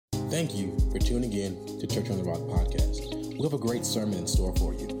Thank you for tuning in to Church on the Rock podcast. We have a great sermon in store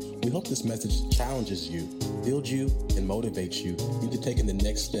for you. We hope this message challenges you, builds you, and motivates you into taking the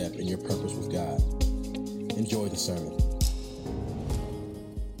next step in your purpose with God. Enjoy the sermon.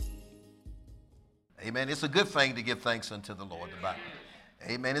 Amen. It's a good thing to give thanks unto the Lord.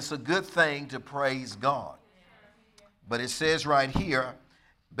 Amen. It's a good thing to praise God. But it says right here,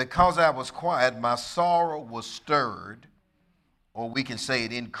 because I was quiet, my sorrow was stirred, or we can say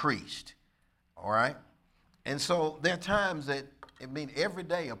it increased. All right? And so there are times that, every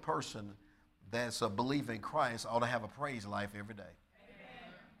day a person that's a believer in Christ ought to have a praise life every day.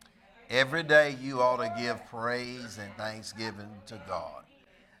 Every day you ought to give praise and thanksgiving to God.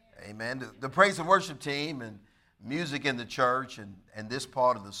 Amen. The praise and worship team and music in the church and this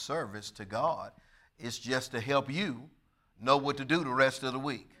part of the service to God is just to help you know what to do the rest of the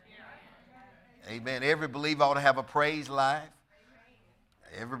week. Amen. Every believer ought to have a praise life.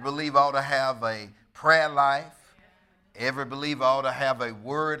 Every believer ought to have a prayer life. Every believer ought to have a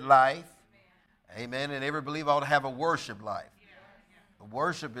word life. Amen. And every believer ought to have a worship life.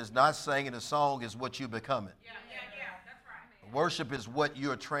 Worship is not singing a song, is what you're becoming. Worship is what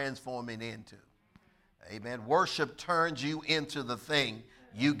you're transforming into. Amen. Worship turns you into the thing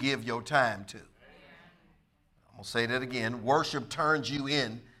you give your time to. I'm going to say that again. Worship turns you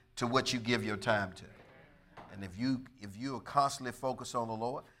into what you give your time to. And if you are constantly focused on the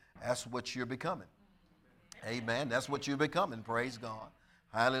Lord, that's what you're becoming. Amen. That's what you're becoming. Praise God.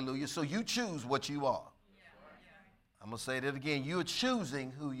 Hallelujah. So you choose what you are. I'm going to say that again. You're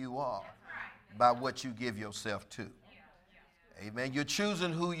choosing who you are by what you give yourself to. Amen. You're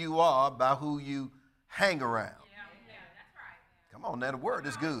choosing who you are by who you hang around. Come on, now the word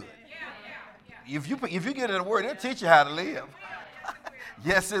is good. If you get in the word, it'll teach you how to live.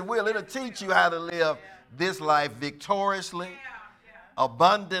 Yes, it will. It'll teach you how to live this life victoriously,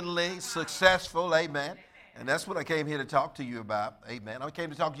 abundantly, successful. Amen. And that's what I came here to talk to you about. Amen. I came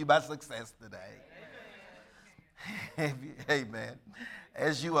to talk to you about success today. Amen.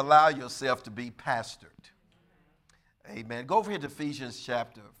 As you allow yourself to be pastored. Amen. Go over here to Ephesians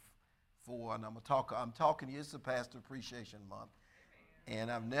chapter 4, and I'm talking to you. It's the Pastor Appreciation Month,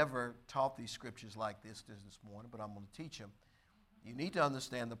 and I've never taught these scriptures like this morning, but I'm going to teach them. You need to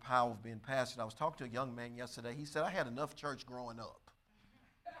understand the power of being pastored. I was talking to a young man yesterday. He said, I had enough church growing up.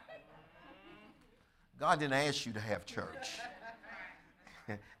 God didn't ask you to have church.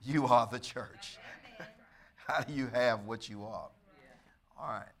 You are the church. How do you have what you are? All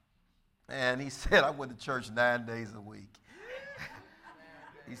right. And he said, I went to church 9 days a week.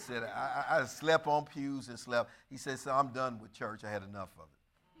 He said, I slept on pews and slept. He said, so I'm done with church. I had enough of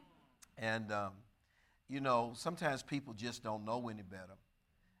it. And, sometimes people just don't know any better.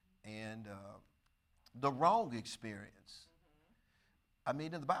 And the wrong experience.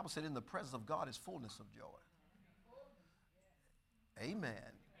 The Bible said in the presence of God is fullness of joy. Amen.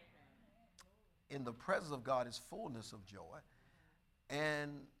 In the presence of God is fullness of joy.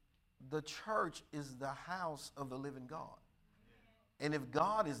 And the church is the house of the living God. And if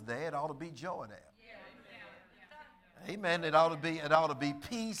God is there, it ought to be joy there. Amen. It ought to be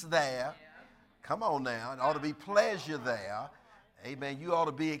peace there. Come on now. It ought to be pleasure there. Amen. You ought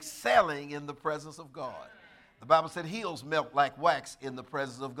to be excelling in the presence of God. The Bible said heels melt like wax in the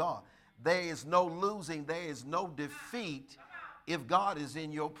presence of God. There is no losing. There is no defeat if God is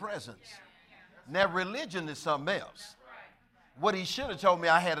in your presence. Now, religion is something else. What he should have told me,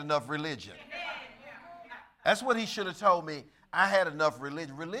 I had enough religion. That's what he should have told me. I had enough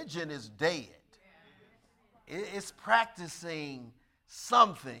religion. Religion is dead. It's practicing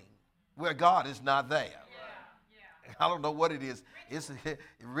something where God is not there. I don't know what it is. It's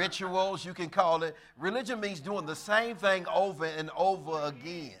rituals, you can call it. Religion means doing the same thing over and over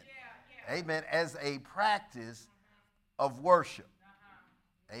again. Amen. As a practice of worship.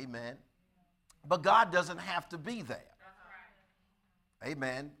 Amen. But God doesn't have to be there.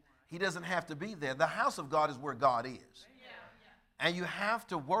 Amen. He doesn't have to be there. The house of God is where God is. And you have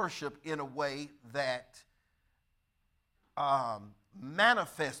to worship in a way that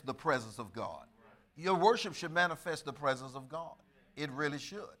manifests the presence of God. Your worship should manifest the presence of God. It really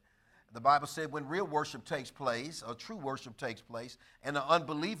should. The Bible said when real worship takes place, or true worship takes place, and an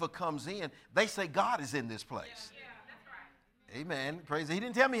unbeliever comes in, they say God is in this place. Amen. Praise. He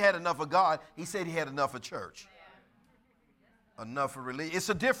didn't tell me he had enough of God. He said he had enough of church. Enough of religion. It's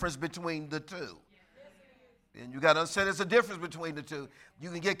a difference between the two. And you got to understand there's a difference between the two. You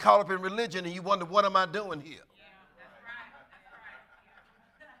can get caught up in religion and you wonder, what am I doing here?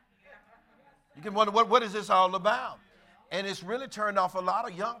 You can wonder, what is this all about? And it's really turned off a lot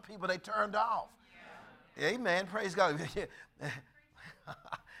of young people. They turned off. Amen. Praise God.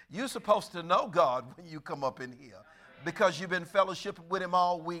 You're supposed to know God when you come up in here because you've been fellowshipping with him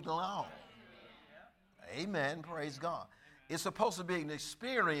all week long. Amen. Praise God. It's supposed to be an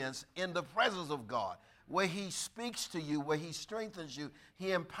experience in the presence of God where he speaks to you, where he strengthens you,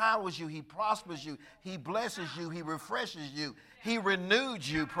 he empowers you, he prospers you, he blesses you, he refreshes you, he renewed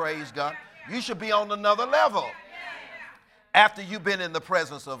you, praise God. You should be on another level after you've been in the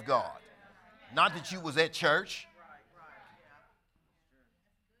presence of God. Not that you was at church.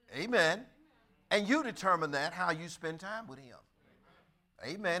 Amen. And you determine that, how you spend time with him.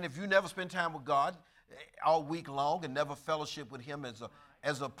 Amen. If you never spend time with God all week long and never fellowship with him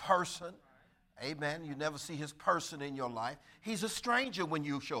as a person, amen, you never see his person in your life, he's a stranger when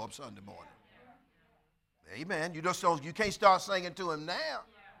you show up Sunday morning. Amen. You can't start singing to him now.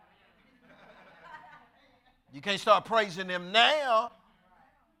 You can't start praising him now.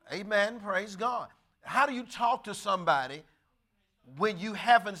 Amen. Praise God. How do you talk to somebody when you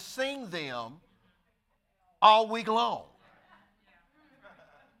haven't seen them all week long?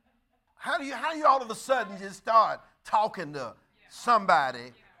 How do you all of a sudden just start talking to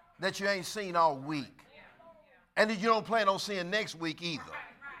somebody that you ain't seen all week? And that you don't plan on seeing next week either.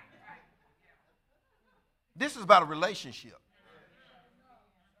 This is about a relationship.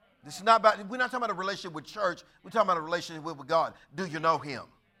 We're not talking about a relationship with church. We're talking about a relationship with God. Do you know him?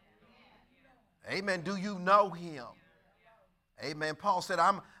 Amen. Do you know him? Amen. Paul said,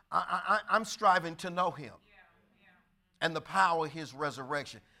 I'm striving to know him and the power of his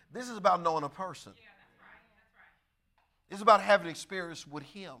resurrection. This is about knowing a person. It's about having experience with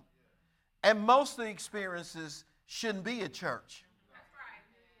him. And most of the experiences shouldn't be at church.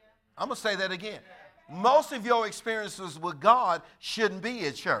 I'm going to say that again. Most of your experiences with God shouldn't be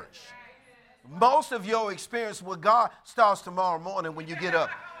at church. Most of your experience with God starts tomorrow morning when you get up.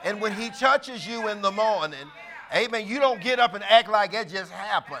 And when he touches you in the morning, amen, you don't get up and act like it just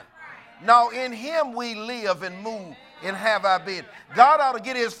happened. No, in him we live and move and have our being. God ought to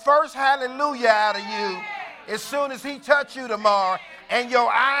get his first hallelujah out of you as soon as he touches you tomorrow and your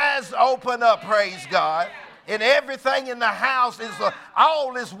eyes open up, praise God. And everything in the house is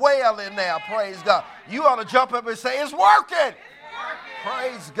all is well in there, praise God. You ought to jump up and say, it's working.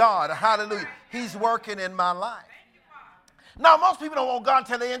 Praise God, hallelujah. He's working in my life. Now, most people don't want God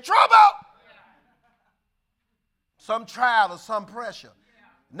until they're in trouble. Some trial or some pressure.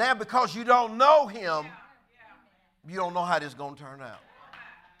 Now, because you don't know him, you don't know how this is going to turn out.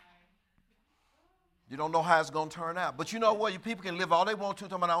 You don't know how it's going to turn out. But you know what? You people can live all they want to,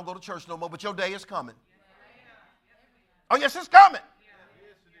 talking about I don't go to church no more, but your day is coming. Oh, yes, it's coming.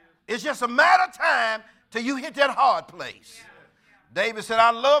 It's just a matter of time till you hit that hard place. David said,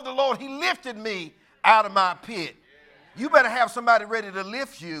 I love the Lord. He lifted me out of my pit. You better have somebody ready to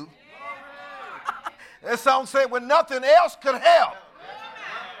lift you. That song said, when nothing else could help,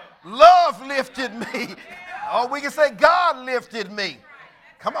 love lifted me. Or we can say, God lifted me.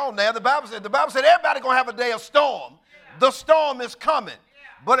 Come on now. The Bible said everybody going to have a day of storm. The storm is coming.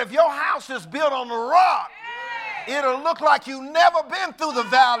 But if your house is built on the rock, it'll look like you've never been through the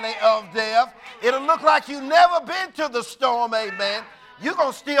valley of death. It'll look like you've never been to the storm, amen. You're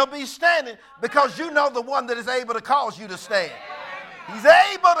going to still be standing because you know the one that is able to cause you to stand. He's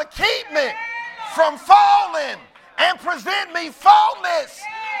able to keep me from falling and present me faultless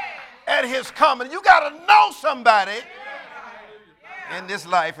at his coming. You got to know somebody in this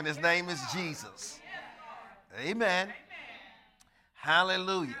life, and his name is Jesus. Amen.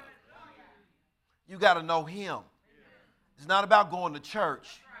 Hallelujah. You got to know him. It's not about going to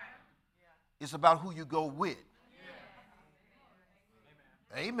church. It's about who you go with.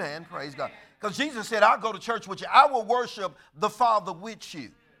 Amen. Praise God. Because Jesus said, I'll go to church with you. I will worship the Father with you.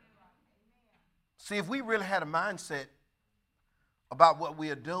 See, if we really had a mindset about what we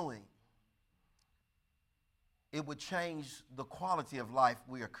are doing, it would change the quality of life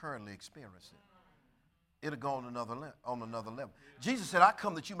we are currently experiencing. It'll go on another level. Jesus said, I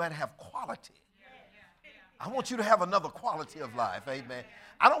come that you might have quality. I want you to have another quality of life, amen.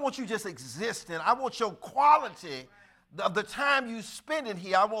 I don't want you just existing. I want your quality of the time you spend in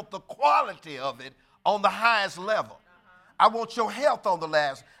here. I want the quality of it on the highest level. I want your health on the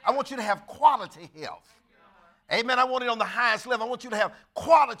last. I want you to have quality health. Amen. I want it on the highest level. I want you to have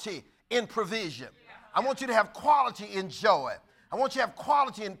quality in provision. I want you to have quality in joy. I want you to have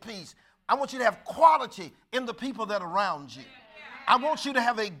quality in peace. I want you to have quality in the people that are around you. I want you to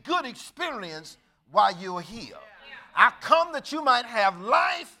have a good experience while you're here. I come that you might have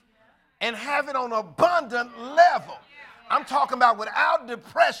life and have it on an abundant level. I'm talking about without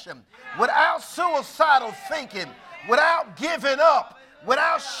depression, without suicidal thinking, without giving up,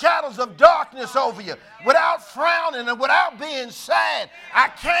 without shadows of darkness over you, without frowning and without being sad. I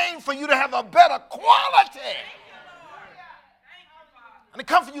came for you to have a better quality. And it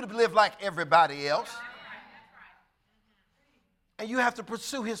comes for you to live like everybody else. And you have to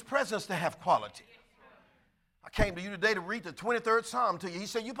pursue his presence to have quality. I came to you today to read the 23rd Psalm to you. He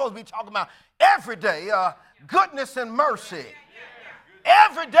said you're supposed to be talking about every day goodness and mercy.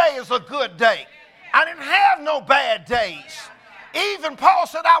 Every day is a good day. I didn't have no bad days. Even Paul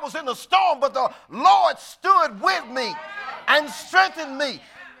said I was in a storm, but the Lord stood with me and strengthened me.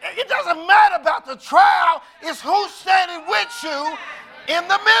 It doesn't matter about the trial. It's who's standing with you in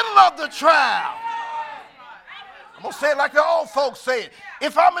the middle of the trial. I'm going to say it like the old folks say it.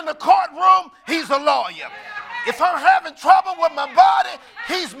 If I'm in the courtroom, he's a lawyer. If I'm having trouble with my body,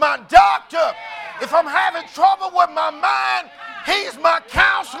 he's my doctor. If I'm having trouble with my mind, he's my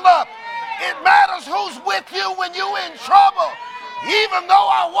counselor. It matters who's with you when you're in trouble. Even though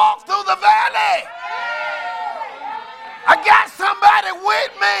I walk through the valley, I got somebody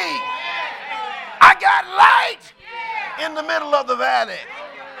with me. I got light in the middle of the valley.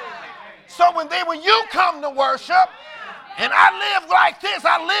 So when you come to worship, and I live like this,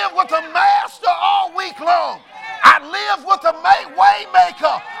 I live with the master all week long. I live with the way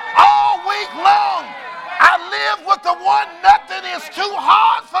maker all week long. I live with the one nothing is too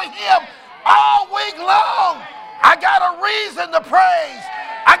hard for him all week long. I got a reason to praise.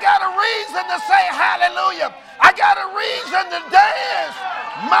 I got a reason to say hallelujah. I got a reason to dance.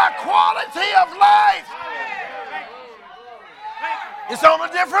 My quality of life is on a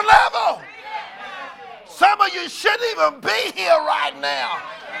different level. Some of you shouldn't even be here right now.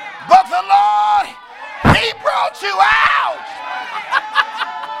 But the Lord, he brought you out.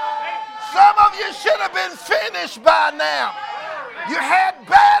 Some of you should have been finished by now. You had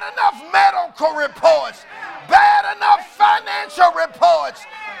bad enough medical reports, bad enough financial reports,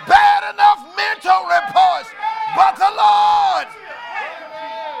 bad enough mental reports. But the Lord,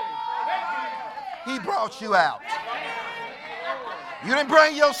 he brought you out. You didn't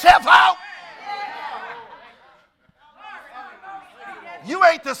bring yourself out. You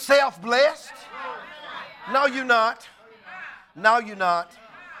ain't the self-blessed. No, you're not. No, you're not.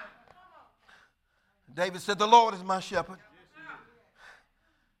 David said, the Lord is my shepherd.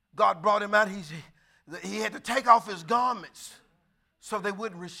 God brought him out. He had to take off his garments so they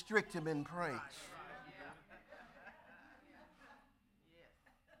wouldn't restrict him in praise.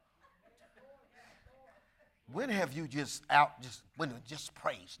 When have you just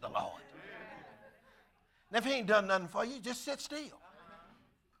praised the Lord? Now, if he ain't done nothing for you, just sit still.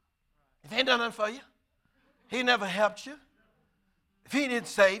 If he ain't done nothing for you, he never helped you. If he didn't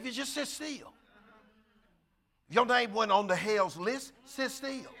save you, just sit still. If your name wasn't on the hell's list, sit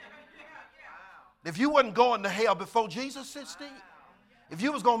still. If you wasn't going to hell before Jesus, sit still. If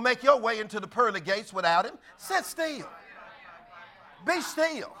you was going to make your way into the pearly gates without him, sit still. Be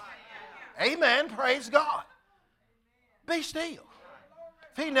still. Amen. Praise God. Be still.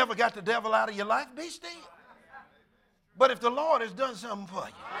 If he never got the devil out of your life, be still. But if the Lord has done something for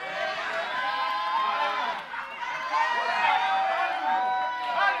you,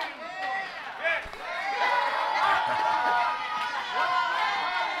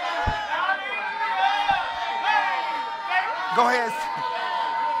 go ahead.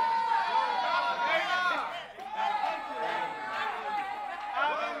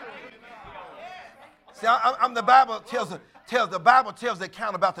 See, the Bible tells the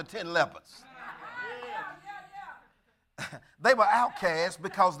account about the 10 lepers. They were outcasts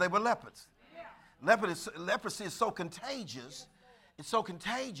because they were lepers. Leprosy is so contagious. It's so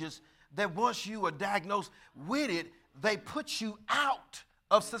contagious that once you are diagnosed with it, they put you out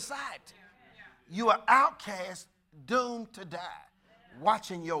of society. You are outcast, doomed to die,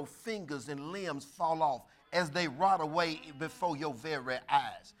 watching your fingers and limbs fall off as they rot away before your very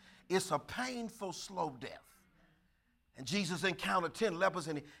eyes. It's a painful, slow death. And Jesus encountered 10 lepers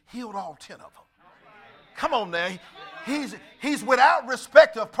and he healed all 10 of them. Come on now. He's without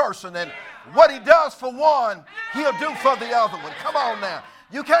respect of person, and what he does for one, he'll do for the other one. Come on now.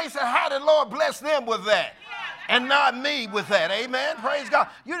 You can't say, how did the Lord bless them with that and not me with that? Amen. Praise God.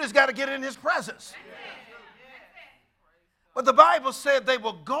 You just got to get in his presence. But the Bible said they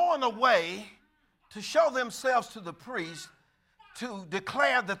were going away to show themselves to the priest to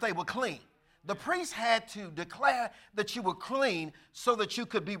declare that they were clean. The priest had to declare that you were clean so that you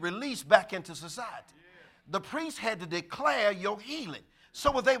could be released back into society. The priest had to declare your healing.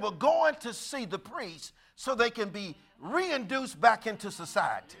 So they were going to see the priest so they can be reintroduced back into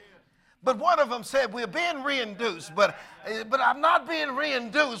society. But one of them said, we're being reinduced, but I'm not being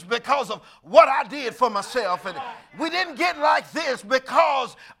reinduced because of what I did for myself. And we didn't get like this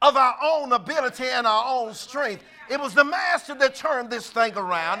because of our own ability and our own strength. It was the Master that turned this thing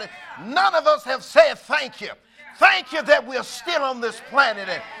around. None of us have said thank you. Thank you that we're still on this planet.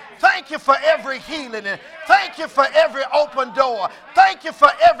 And thank you for every healing. And thank you for every open door. Thank you for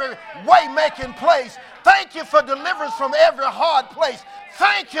every way-making place. Thank you for deliverance from every hard place.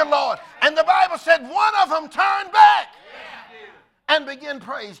 Thank you, Lord. And the Bible said one of them turned back and began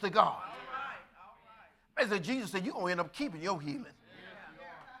praise to God. As Jesus said, you're going to end up keeping your healing.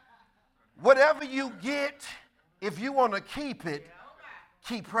 Whatever you get, if you want to keep it,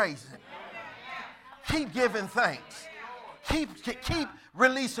 keep praising. Keep giving thanks. Keep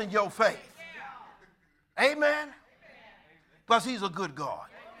releasing your faith. Amen? Because he's a good God.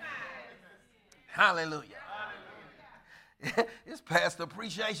 Hallelujah. It's Pastor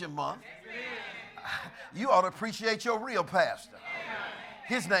Appreciation Month. You ought to appreciate your real pastor.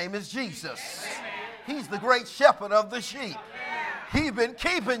 His name is Jesus. He's the great shepherd of the sheep. He's been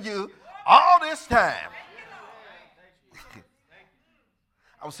keeping you all this time.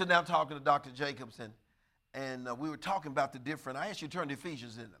 I was sitting down talking to Dr. Jacobs, and we were talking about the different. I asked you to turn to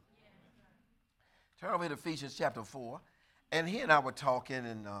Ephesians in them. Turn over to Ephesians chapter 4. And he and I were talking,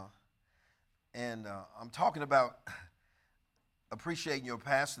 and I'm talking about appreciating your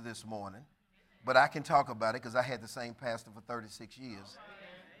pastor this morning, but I can talk about it because I had the same pastor for 36 years,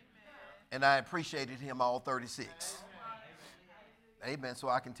 and I appreciated him all 36. Amen. So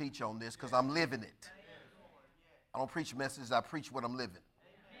I can teach on this because I'm living it. I don't preach messages, I preach what I'm living.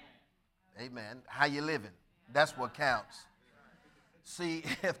 Amen. How you living? That's what counts. See,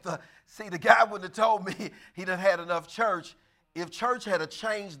 the guy wouldn't have told me he done had enough church if church had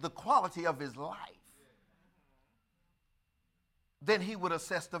changed the quality of his life. Then he would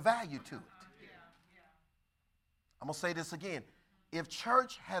assess the value to it. I'm going to say this again. If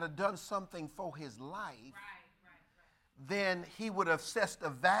church had done something for his life, then he would have assessed a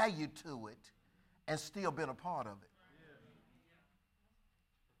value to it and still been a part of it.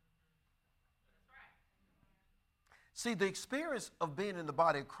 See, the experience of being in the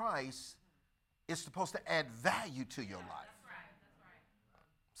body of Christ is supposed to add value to your life.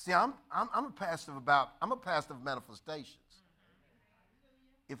 See, I'm a pastor of manifestations.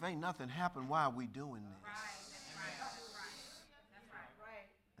 If ain't nothing happened, why are we doing this?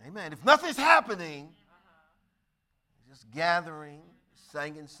 Amen. If nothing's happening, just gathering,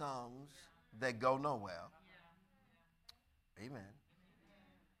 singing songs that go nowhere. Amen.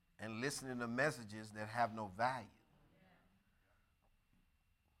 And listening to messages that have no value.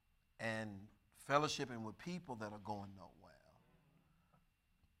 And fellowshipping with people that are going nowhere.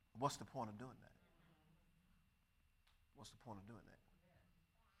 What's the point of doing that? What's the point of doing that?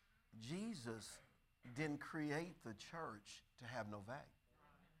 Jesus didn't create the church to have no value.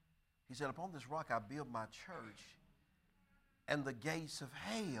 He said, upon this rock I build my church, and the gates of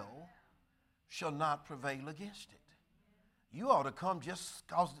hell shall not prevail against it. You ought to come just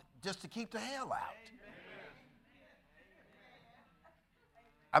to keep the hell out.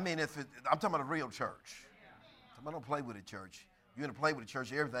 I mean, I'm talking about a real church. I don't play with a church. You're going to play with a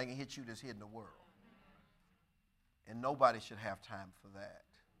church, everything can hit you that's hit in the world. And nobody should have time for that.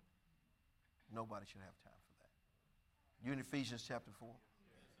 Nobody should have time for that. You in Ephesians chapter 4?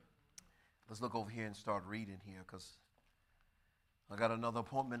 Let's look over here and start reading here because I got another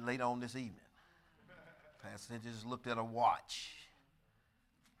appointment later on this evening. Pastor just looked at a watch.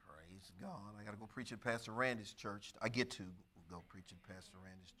 Praise God. I got to go preach at Pastor Randy's church. I get to go preach at Pastor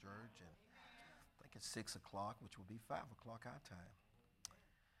Randy's church. And I think it's 6 o'clock, which will be 5 o'clock our time.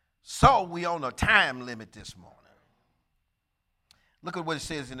 So we on a time limit this morning. Look at what it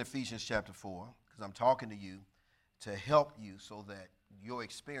says in Ephesians chapter 4, because I'm talking to you to help you so that your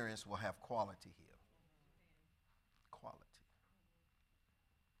experience will have quality here. Quality.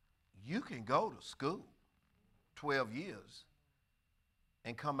 You can go to school 12 years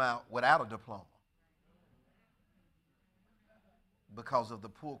and come out without a diploma because of the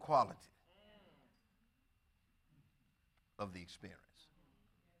poor quality of the experience.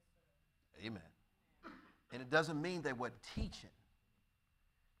 Amen. And it doesn't mean they weren't teaching.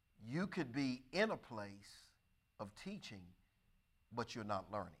 You could be in a place of teaching, but you're not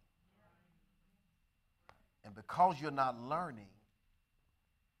learning. And because you're not learning,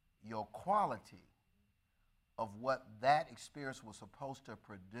 your quality of what that experience was supposed to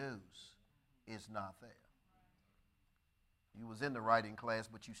produce is not there. You was in the writing class,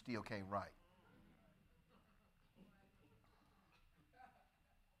 but you still can't write.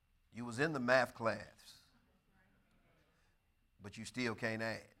 You was in the math class, but you still can't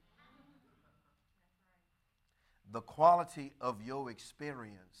add. the quality of your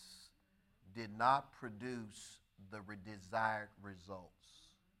experience did not produce the desired results.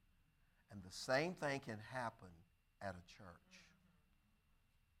 And the same thing can happen at a church.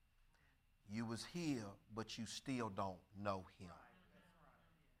 You was here, but you still don't know him.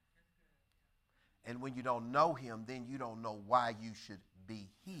 And when you don't know him, then you don't know why you should be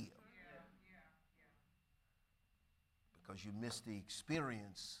here. Because you missed the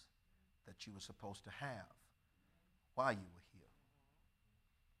experience that you were supposed to have while you were here.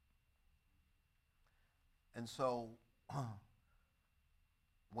 And so,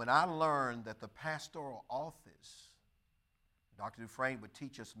 when I learned that the pastoral office, Dr. Dufresne would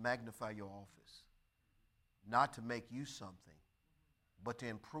teach us magnify your office, not to make you something, but to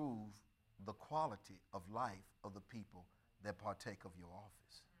improve the quality of life of the people that partake of your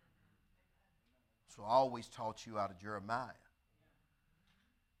office. So I always taught you out of Jeremiah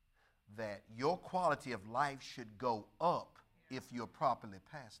that your quality of life should go up if you're properly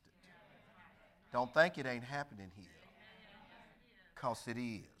pastored. Don't think it ain't happening here, because it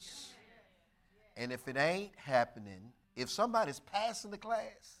is. And if it ain't happening, if somebody's passing the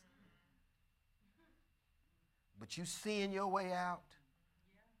class, but you seeing your way out,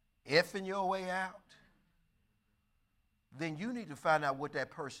 effing your way out, then you need to find out what that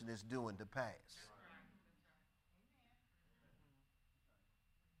person is doing to pass.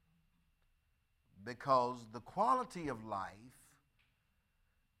 Because the quality of life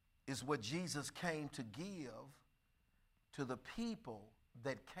is what Jesus came to give to the people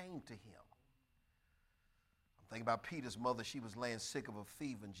that came to him. I'm thinking about Peter's mother. She was laying sick of a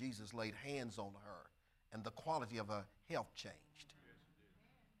fever, and Jesus laid hands on her, and the quality of her health changed.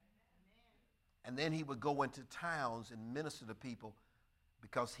 And then he would go into towns and minister to people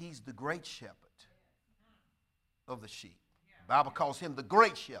because he's the great shepherd of the sheep. The Bible calls him the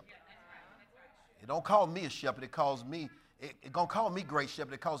great shepherd. It don't call me a shepherd. It calls me, it don't call me great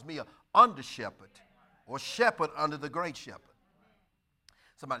shepherd. It calls me a under shepherd or shepherd under the great shepherd.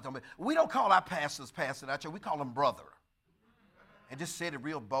 Somebody told me, we don't call our pastors pastor at our church. We call them brother. And just said it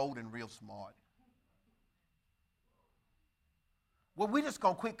real bold and real smart. Well, we just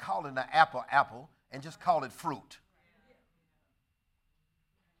going to quit calling the apple apple and just call it fruit.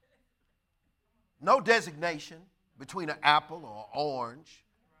 No designation between an apple or orange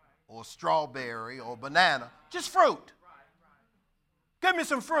or strawberry or banana, just fruit. Give me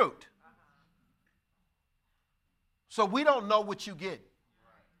some fruit. So we don't know what you get.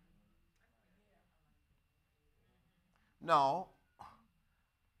 No.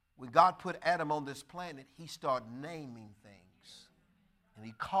 When God put Adam on this planet, he started naming things. And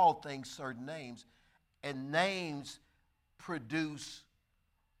he called things certain names. And names produce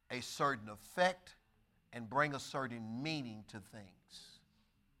a certain effect and bring a certain meaning to things.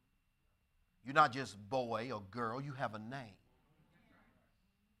 You're not just boy or girl, you have a name.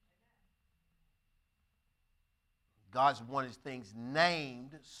 God's wanted things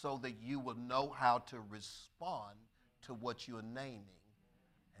named so that you will know how to respond to what you're naming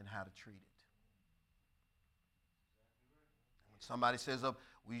and how to treat it. When somebody says, oh,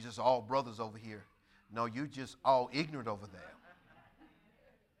 we just all brothers over here. No, you just all ignorant over there.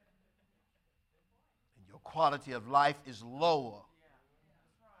 And your quality of life is lower.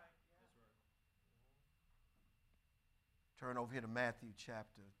 Turn over here to Matthew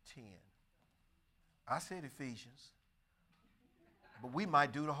chapter 10. I said Ephesians. But we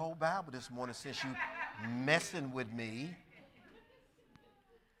might do the whole Bible this morning since you messing with me.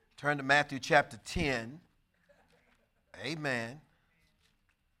 Turn to Matthew chapter 10. Amen.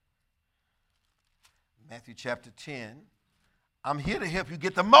 Matthew chapter 10. I'm here to help you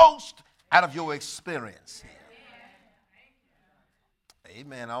get the most out of your experience here.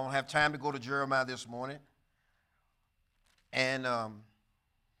 Amen. I don't have time to go to Jeremiah this morning. And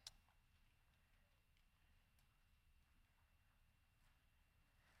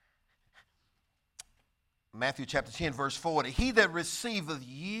Matthew chapter 10, verse 40. He that receiveth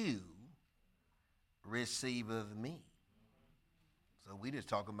you receiveth me. So we just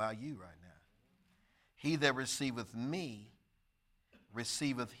talking about you right now. He that receiveth me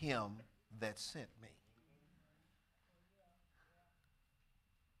receiveth him that sent me.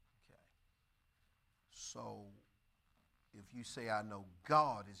 Okay. So if you say, I know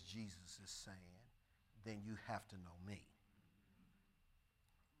God, as Jesus is saying, then you have to know me.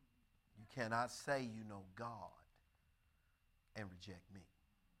 You cannot say you know God and reject me.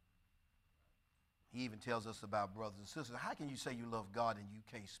 He even tells us about brothers and sisters. How can you say you love God and you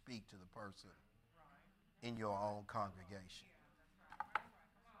can't speak to the person in your own congregation?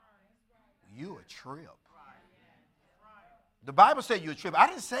 You a trip. The Bible said you're a trip. I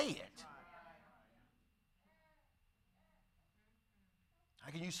didn't say it.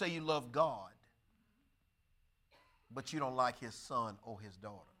 How can you say you love God, but you don't like his son or his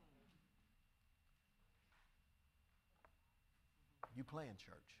daughter? You playing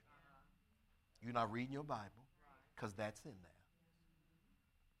church. You're not reading your Bible because that's in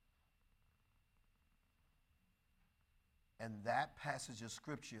there. And that passage of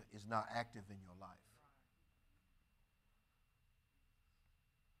Scripture is not active in your life.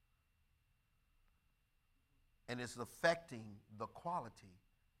 And it's affecting the quality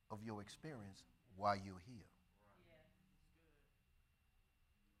of your experience while you're here.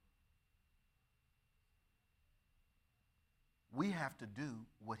 We have to do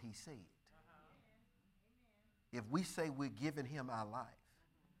what he said. If we say we're giving him our life.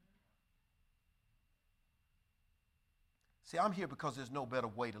 See, I'm here because there's no better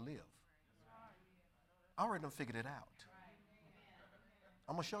way to live. I already done figured it out.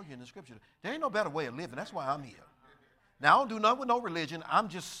 I'm going to show you in the scripture. There ain't no better way of living. That's why I'm here. Now, I don't do nothing with no religion.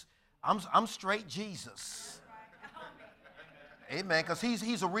 I'm straight Jesus. Amen, because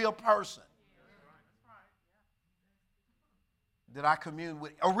he's a real person that I commune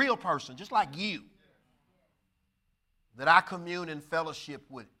with. A real person, just like you, that I commune in fellowship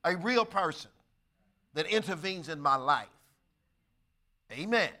with. A real person that intervenes in my life.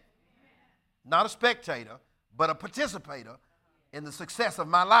 Amen. Not a spectator, but a participator in the success of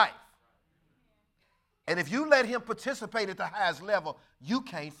my life. And if you let him participate at the highest level, you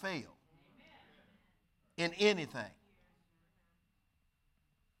can't fail in anything.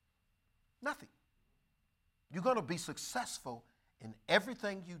 Nothing. You're going to be successful in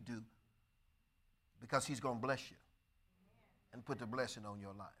everything you do because he's going to bless you and put the blessing on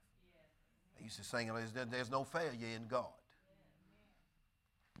your life. I used to sing, there's no failure in God.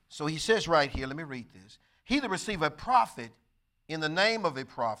 So he says right here, let me read this. He that receive a prophet in the name of a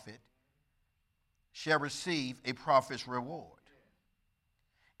prophet shall receive a prophet's reward.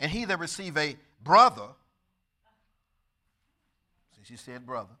 And he that receive a brother, since you said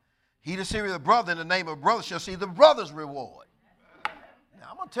brother, he that receive a brother in the name of a brother shall see the brother's reward. Now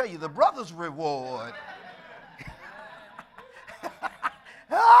I'm going to tell you the brother's reward.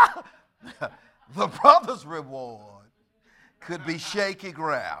 The brother's reward could be shaky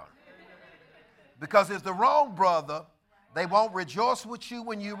ground. Because it's the wrong brother. They won't rejoice with you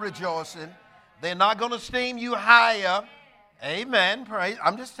when you're rejoicing. They're not going to esteem you higher. Amen. Praise.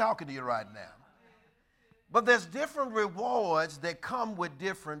 I'm just talking to you right now. But there's different rewards that come with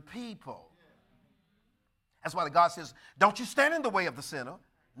different people. That's why God says, don't you stand in the way of the sinner,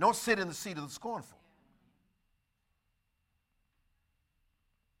 nor sit in the seat of the scornful.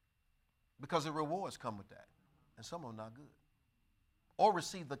 Because the rewards come with that. And some of them are not good. Or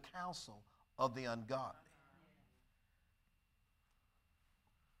receive the counsel of the ungodly.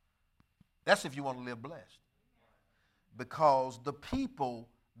 That's if you want to live blessed. Because the people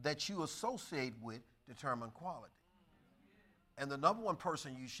that you associate with determine quality. And the number one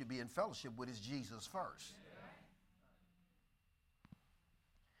person you should be in fellowship with is Jesus first.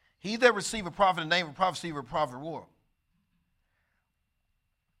 He that receive a prophet in the name of a prophet receive a prophet reward.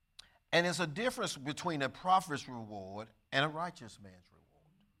 And there's a difference between a prophet's reward and a righteous man's reward.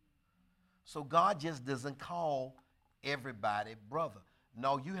 So God just doesn't call everybody brother.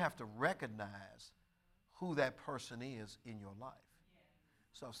 No, you have to recognize who that person is in your life.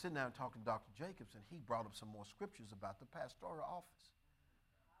 So I was sitting down talking to Dr. Jacobs, and he brought up some more scriptures about the pastoral office.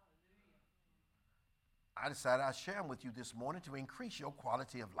 I decided I'd share them with you this morning to increase your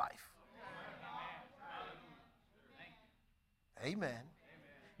quality of life. Amen.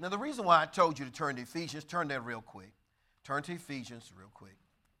 Now, the reason why I told you to turn to Ephesians, turn there real quick. Turn to Ephesians real quick.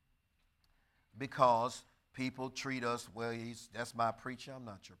 Because people treat us, well, that's my preacher. I'm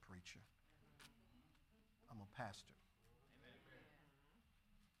not your preacher. I'm a pastor.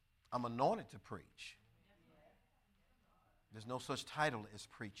 I'm anointed to preach. There's no such title as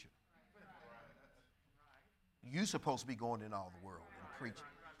preacher. You're supposed to be going in all the world and preaching.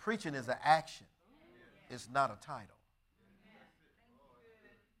 Preaching is an action. It's not a title.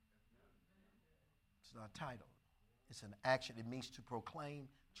 It's not a title. It's an action. It means to proclaim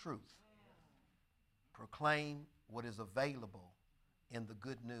truth. Proclaim what is available in the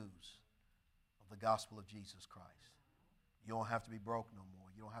good news of the gospel of Jesus Christ. You don't have to be broke no more.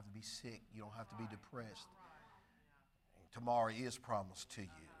 You don't have to be sick. You don't have to be depressed. Tomorrow is promised to you.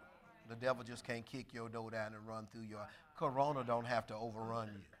 The devil just can't kick your door down and run through your... Corona don't have to overrun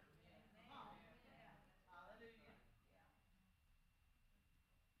you.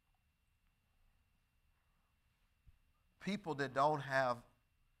 People that don't have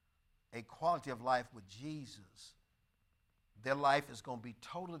a quality of life with Jesus, their life is going to be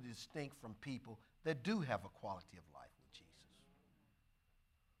totally distinct from people that do have a quality of life with Jesus.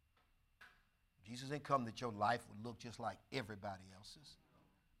 Jesus didn't come that your life would look just like everybody else's.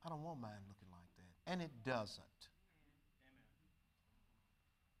 I don't want mine looking like that. And it doesn't.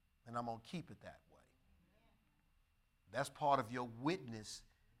 And I'm going to keep it that way. That's part of your witness,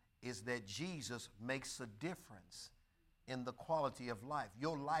 is that Jesus makes a difference in the quality of life.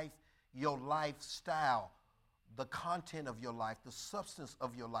 Your lifestyle, the content of your life, the substance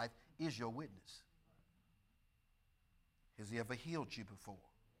of your life is your witness. Has he ever healed you before?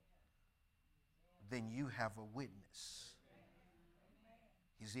 Then you have a witness.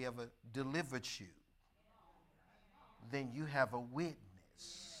 Has he ever delivered you? Then you have a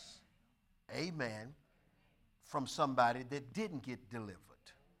witness. Amen. From somebody that didn't get delivered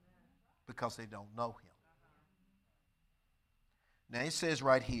because they don't know him. Now it says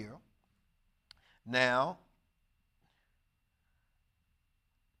right here, now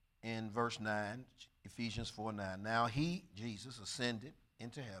in verse 9, Ephesians 4:9, now he, Jesus, ascended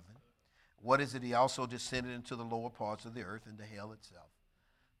into heaven. What is it? He also descended into the lower parts of the earth, into hell itself,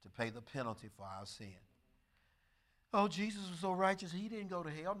 to pay the penalty for our sin. Oh, Jesus was so righteous, he didn't go to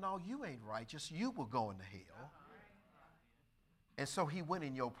hell. No, you ain't righteous. You were going to hell. And so he went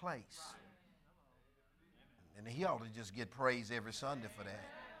in your place. And he ought to just get praise every Sunday for that.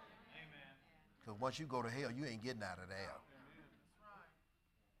 Because once you go to hell, you ain't getting out of there.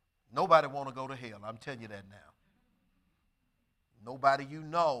 Nobody want to go to hell. I'm telling you that now. Nobody you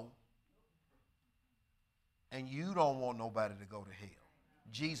know. And you don't want nobody to go to hell.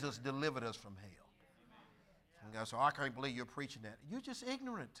 Jesus delivered us from hell. And God said, I can't believe you're preaching that. You're just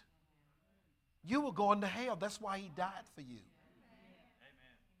ignorant. You were going to hell. That's why he died for you.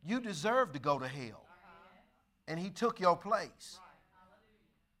 You deserve to go to hell. And he took your place.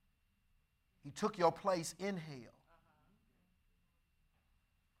 He took your place in hell.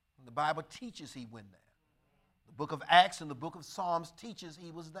 And the Bible teaches he went there. The book of Acts and the book of Psalms teaches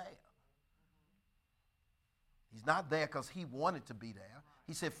he was there. He's not there because he wanted to be there.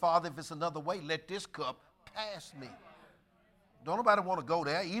 He said, Father, if it's another way, let this cup pass me. Don't nobody want to go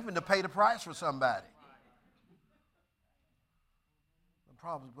there, even to pay the price for somebody.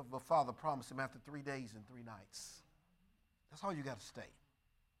 The Father promised him after 3 days and 3 nights. That's all you got to stay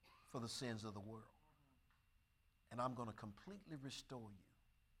for the sins of the world. And I'm going to completely restore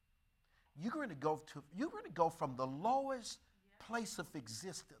you. You're going to go from the lowest place of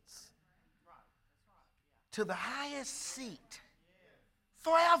existence to the highest seat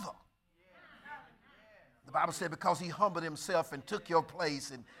forever. The Bible said because he humbled himself and took your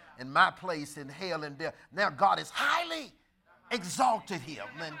place and my place in hell and death. Now God is highly exalted him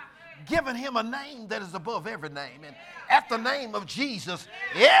and given him a name that is above every name. And at the name of Jesus,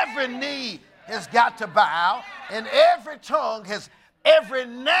 every knee has got to bow and every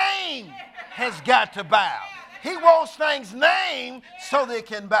name has got to bow. He wants things named so they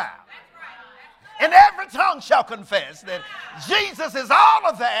can bow. And every tongue shall confess that Jesus is all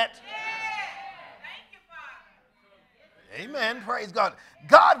of that. Amen. Praise God.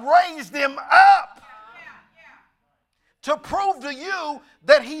 God raised him up to prove to you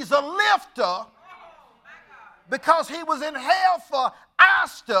that he's a lifter because he was in hell for our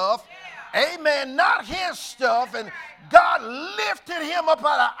stuff. Amen. Not his stuff. And God lifted him up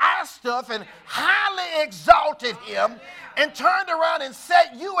out of our stuff and highly exalted him and turned around and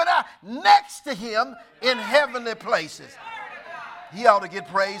set you and I next to him in heavenly places. He ought to get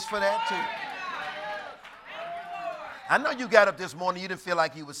praise for that too. I know you got up this morning, you didn't feel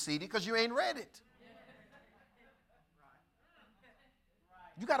like you were seated because you ain't read it.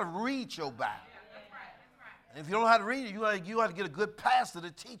 You got to read your Bible. And if you don't know how to read it, you got to get a good pastor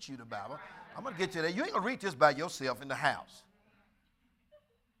to teach you the Bible. I'm going to get to that. You ain't going to read this by yourself in the house.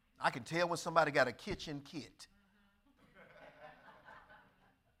 I can tell when somebody got a kitchen kit.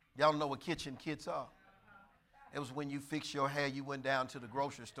 Y'all know what kitchen kits are? It was when you fixed your hair, you went down to the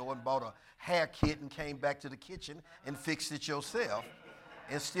grocery store and bought a hair kit and came back to the kitchen and fixed it yourself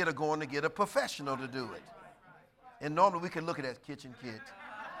instead of going to get a professional to do it. And normally we can look at that kitchen kit.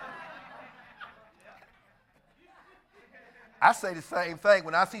 I say the same thing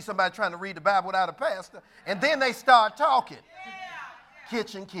when I see somebody trying to read the Bible without a pastor, and then they start talking.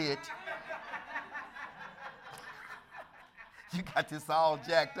 Kitchen kit. You got this all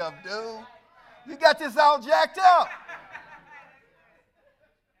jacked up, dude. You got this all jacked up.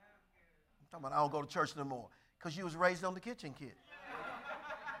 I'm talking about I don't go to church no more because you was raised on the kitchen kit.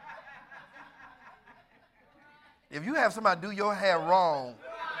 If you have somebody do your hair wrong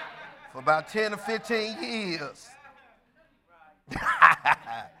for about 10 or 15 years,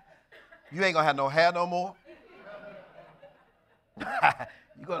 you ain't going to have no hair no more.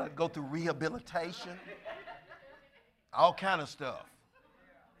 You're going to go through rehabilitation, all kind of stuff.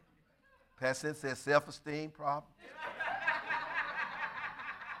 Pastor says self-esteem problem.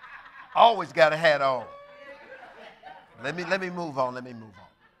 Always got a hat on. Let me move on.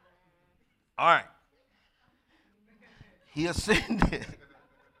 All right. He ascended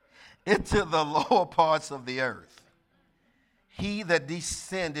into the lower parts of the earth. He that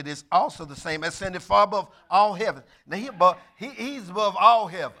descended is also the same, ascended far above all heavens. Now he's above all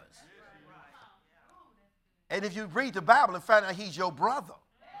heavens. And if you read the Bible and find out he's your brother.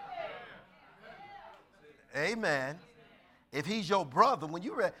 Amen. If he's your brother, when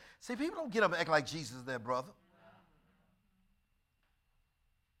you read, see, people don't get up and act like Jesus is their brother.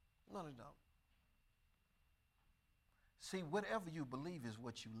 No, they don't. See, whatever you believe is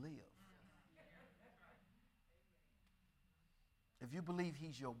what you live. If you believe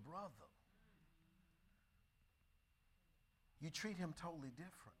he's your brother, you treat him totally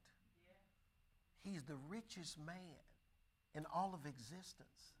different. He's the richest man in all of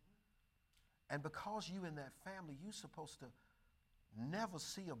existence. And because you in that family, you're supposed to never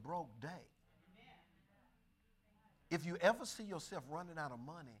see a broke day. If you ever see yourself running out of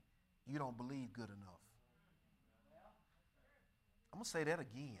money, you don't believe good enough. I'm going to say that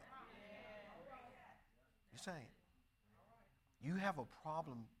again. You're saying you have a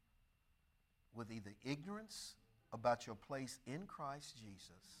problem with either ignorance about your place in Christ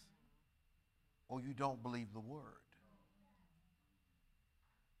Jesus, or you don't believe the word.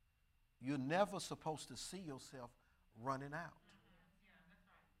 You're never supposed to see yourself running out.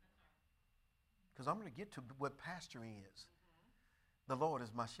 Because I'm going to get to what pastoring is. The Lord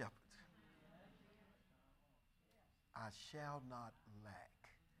is my shepherd. I shall not lack.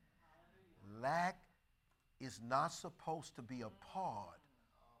 Lack is not supposed to be a part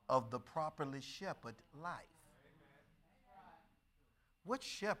of the properly shepherded life. What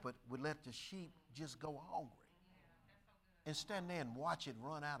shepherd would let the sheep just go hungry and stand there and watch it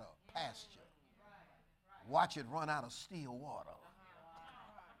run out of pasture? Watch it run out of still water.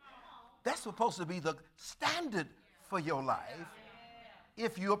 That's supposed to be the standard for your life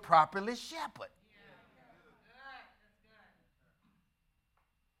if you're properly shepherded.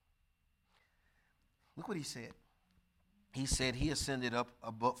 Look what he said. He said he ascended up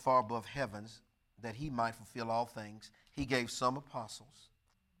far above heavens that he might fulfill all things. He gave some apostles,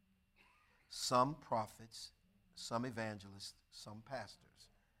 some prophets, some evangelists, some pastors,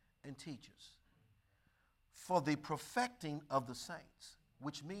 and teachers for the perfecting of the saints,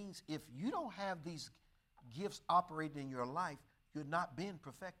 which means if you don't have these gifts operating in your life, you're not being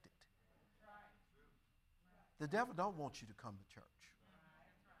perfected. The devil don't want you to come to church.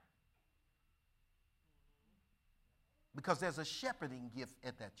 Because there's a shepherding gift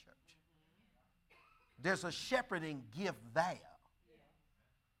at that church. There's a shepherding gift there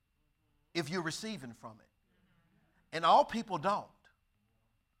if you're receiving from it. And all people don't.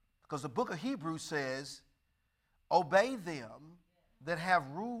 Because the book of Hebrews says, obey them that have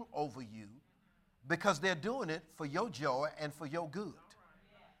rule over you because they're doing it for your joy and for your good.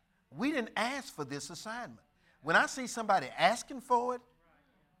 We didn't ask for this assignment. When I see somebody asking for it,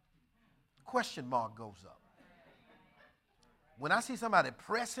 question mark goes up. When I see somebody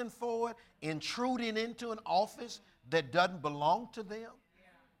pressing forward, intruding into an office that doesn't belong to them,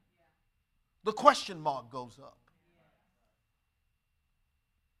 the question mark goes up.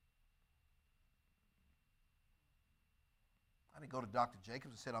 I didn't go to Dr.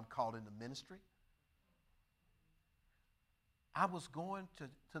 Jacobs and said, I'm called into ministry. I was going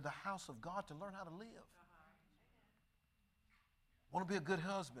to the house of God to learn how to live. I want to be a good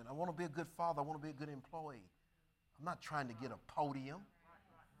husband. I want to be a good father. I want to be a good employee. I'm not trying to get a podium.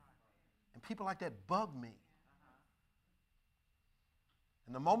 And people like that bug me.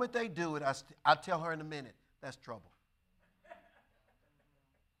 And the moment they do it, I tell her in a minute, that's trouble.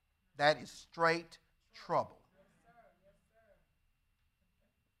 That is straight trouble.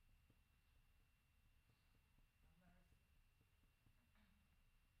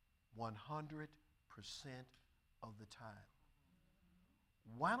 100% of the time.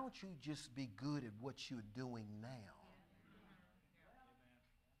 Why don't you just be good at what you're doing now?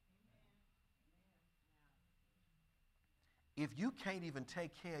 If you can't even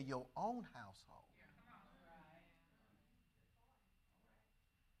take care of your own household,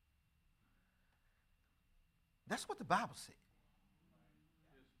 that's what the Bible said.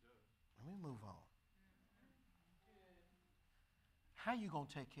 Let me move on. How are you going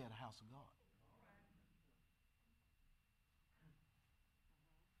to take care of the house of God?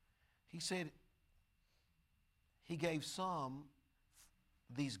 He said he gave some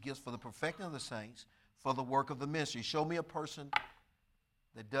these gifts for the perfecting of the saints, for the work of the ministry. Show me a person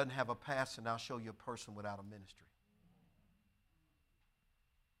that doesn't have a pastor, and I'll show you a person without a ministry.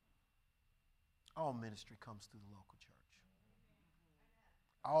 All ministry comes through the local church.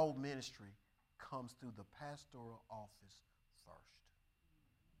 All ministry comes through the pastoral office first.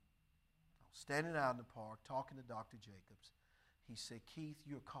 I was standing out in the park talking to Dr. Jacobs. He said, Keith,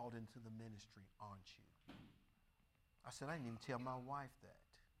 you're called into the ministry, aren't you? I said, I didn't even tell my wife that.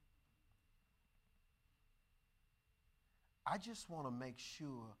 I just want to make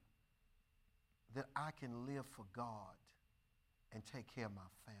sure that I can live for God and take care of my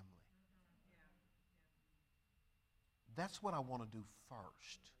family. That's what I want to do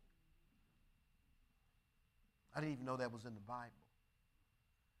first. I didn't even know that was in the Bible.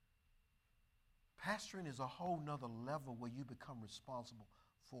 Pastoring is a whole nother level where you become responsible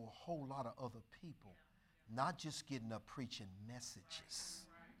for a whole lot of other people, not just getting up preaching messages.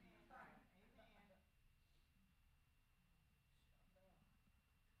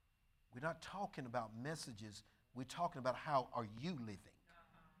 We're not talking about messages. We're talking about how are you living.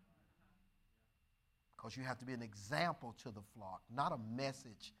 Because you have to be an example to the flock, not a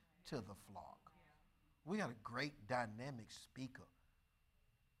message to the flock. We got a great dynamic speaker.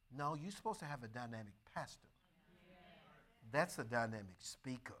 No, you're supposed to have a dynamic pastor. That's a dynamic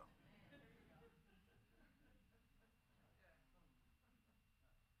speaker.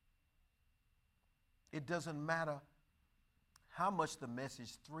 It doesn't matter how much the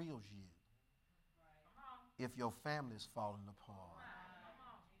message thrills you if your family's falling apart,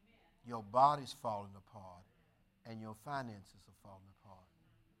 your body's falling apart, and your finances are falling apart.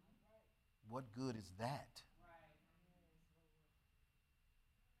 What good is that?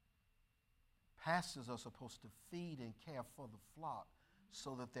 Pastors are supposed to feed and care for the flock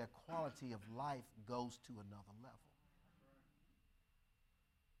so that their quality of life goes to another level.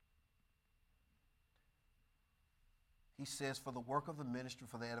 He says, for the work of the ministry,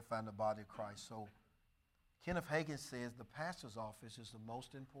 for the edifying the body of Christ. So Kenneth Hagin says the pastor's office is the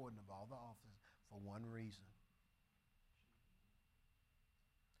most important of all the offices for one reason.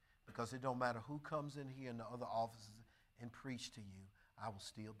 Because it don't matter who comes in here in the other offices and preach to you, I will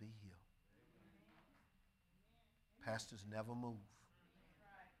still be here. Pastors never move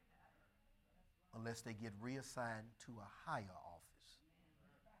unless they get reassigned to a higher office,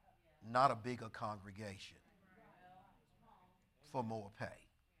 not a bigger congregation for more pay.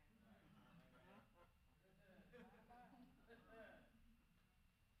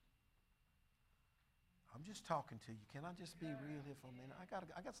 I'm just talking to you. Can I just be real here for a minute?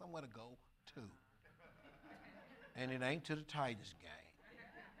 I got somewhere to go too. And it ain't to the Tigers game.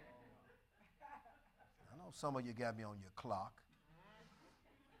 I know some of you got me on your clock.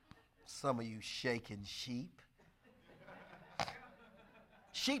 Some of you shaking sheep.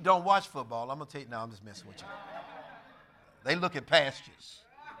 Sheep don't watch football. I'm going to tell you, no, I'm just messing with you. They look at pastures.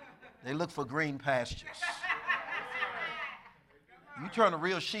 They look for green pastures. You turn a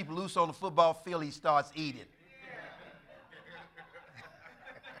real sheep loose on the football field, he starts eating.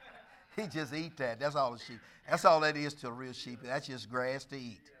 He just eat that. That's all the sheep. That's all that is to a real sheep. That's just grass to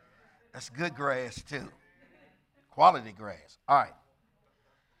eat. That's good grass too. Quality grass. All right.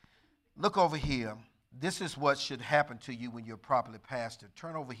 Look over here. This is what should happen to you when you're properly pastored.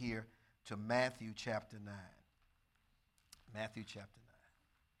 Turn over here to Matthew chapter 9. Matthew chapter 9.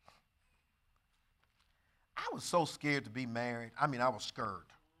 I was so scared to be married. I mean, I was scared.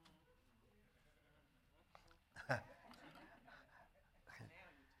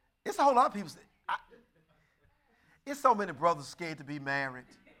 It's a whole lot of people. It's so many brothers scared to be married.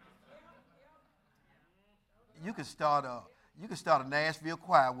 You could start a Nashville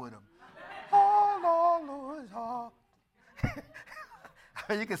choir with them. Oh, Lord, Lord, oh.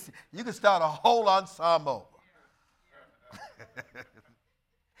 You can start a whole ensemble.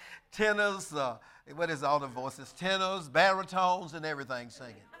 Tenors, what is all the voices? Tenors, baritones, and everything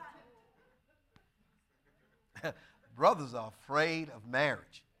singing. Brothers are afraid of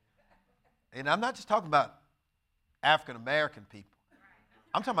marriage. And I'm not just talking about African American people.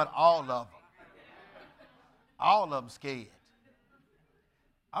 I'm talking about all of them. All of them scared.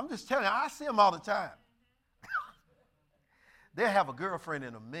 I'm just telling you, I see them all the time. They'll have a girlfriend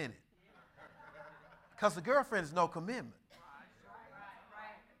in a minute. Because the girlfriend is no commitment.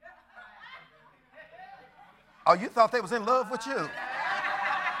 Oh, you thought they was in love with you?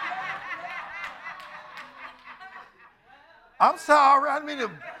 I'm sorry, I didn't mean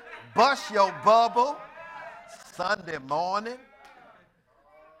to bust your bubble Sunday morning.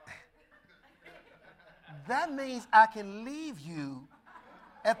 That means I can leave you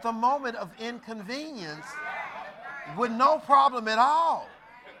at the moment of inconvenience with no problem at all.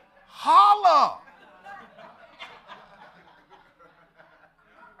 Holla!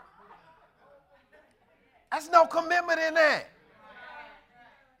 There's no commitment in that.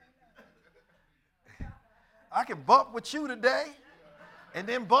 I can bump with you today and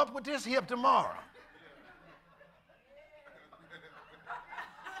then bump with this hip tomorrow.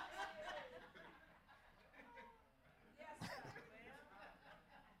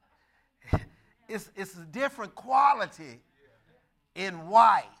 It's a different quality in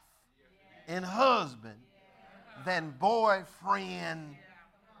wife, in husband, than boyfriend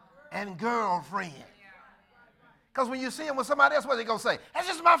and girlfriend. Because when you see him with somebody else, what are they going to say? That's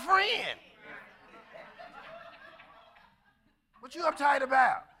just my friend. What you uptight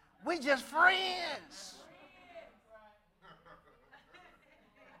about? We just friends.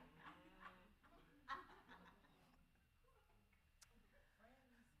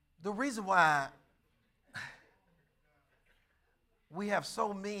 The reason why we have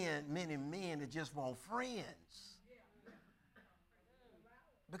so many men that just want friends,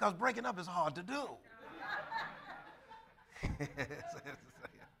 because breaking up is hard to do.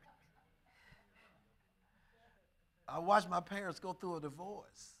 I watched my parents go through a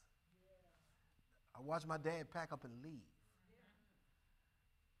divorce. I watched my dad pack up and leave.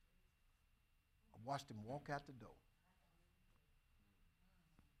 I watched him walk out the door.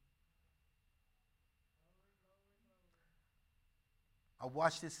 I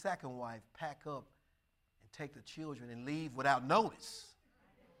watched his second wife pack up and take the children and leave without notice.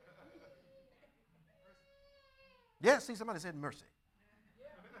 Yeah, see, somebody said mercy.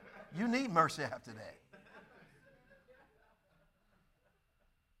 You need mercy after that.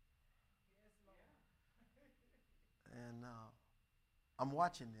 And I'm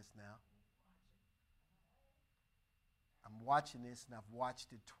watching this now. I'm watching this, and I've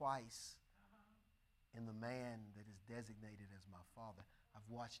watched it twice in the man that is designated as my father. I've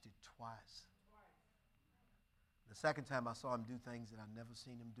watched it twice. The second time I saw him do things that I'd never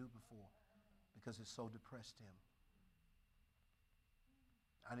seen him do before because it so depressed him.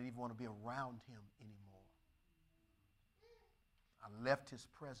 I didn't even want to be around him anymore. I left his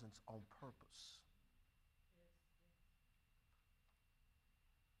presence on purpose.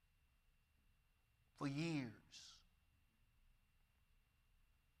 For years.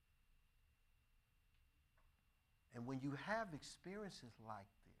 And when you have experiences like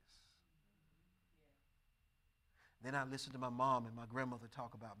this, then I listened to my mom and my grandmother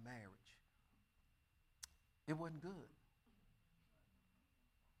talk about marriage. It wasn't good.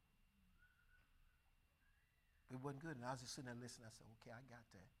 It wasn't good. And I was just sitting there listening. I said, okay, I got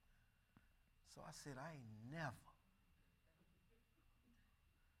that. So I said, I ain't never.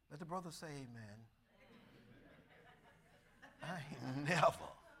 Let the brother say amen. I ain't never.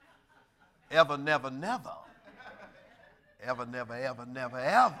 Ever, never, never. Ever, never, ever, never,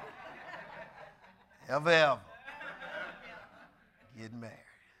 ever. Ever, ever. Get married.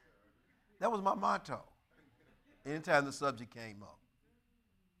 That was my motto. Anytime the subject came up.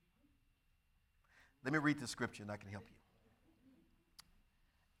 Let me read the scripture and I can help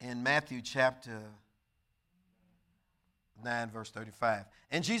you. In Matthew chapter 9, verse 35.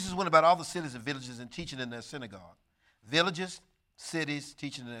 And Jesus went about all the cities and villages and teaching in their synagogue. Villages, cities,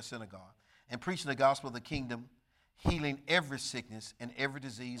 teaching in their synagogue. And preaching the gospel of the kingdom, healing every sickness and every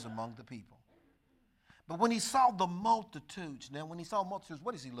disease among the people. But when he saw the multitudes, now when he saw multitudes,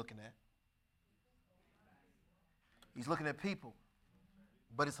 what is he looking at? He's looking at people.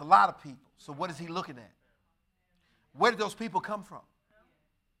 But it's a lot of people. So what is he looking at? Where did those people come from?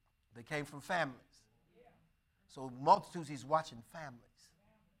 They came from families. So multitudes, he's watching families.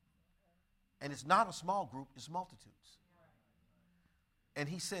 And it's not a small group, it's multitudes. And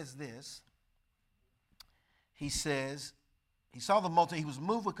he says this. He says, he saw the multitude, he was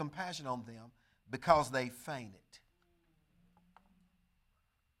moved with compassion on them because they fainted.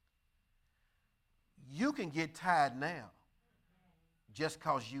 You can get tired now just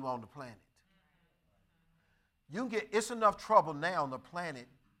because you on the planet. You can get, it's enough trouble now on the planet,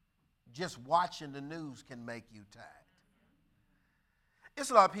 just watching the news can make you tired.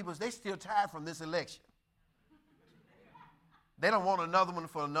 It's a lot of people, they still tired from this election. They don't want another one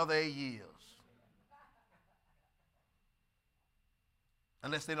for another 8 years.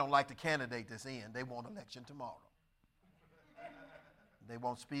 Unless they don't like the candidate that's in. They want election tomorrow. They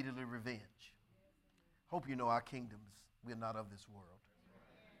want speedily revenge. Hope you know our kingdoms, we're not of this world.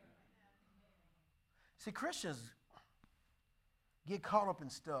 See, Christians get caught up in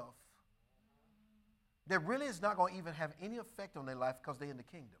stuff that really is not going to even have any effect on their life because they're in the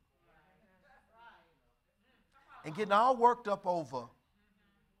kingdom. And getting all worked up over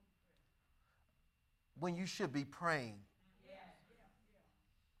when you should be praying.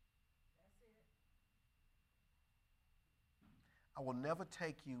 I will never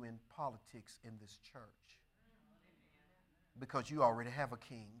take you in politics in this church because you already have a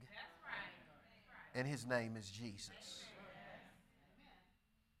king. And his name is Jesus.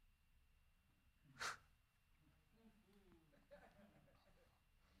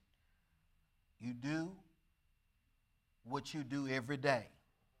 You do what you do every day,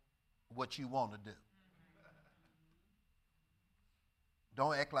 what you want to do.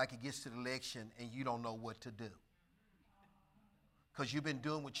 Don't act like it gets to the election and you don't know what to do. Because you've been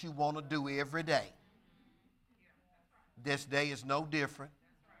doing what you want to do every day. This day is no different.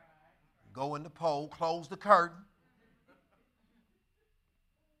 Go in the poll, close the curtain,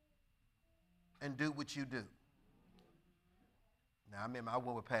 and do what you do. Now, I remember I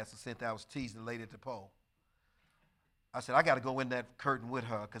went with Pastor Cynthia. I was teasing the lady at the poll. I said, I got to go in that curtain with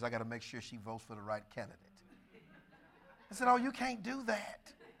her because I got to make sure she votes for the right candidate. I said, oh, you can't do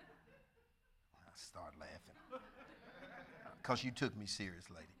that. I started laughing because you took me serious,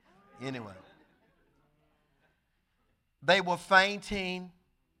 lady. Anyway, they were fainting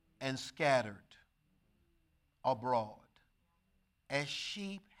and scattered abroad as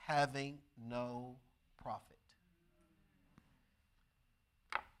sheep having no prophet.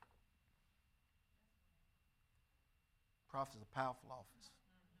 Prophet is a powerful office.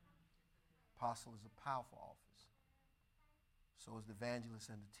 Apostle is a powerful office. So is the evangelist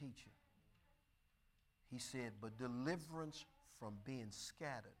and the teacher. He said, but deliverance from being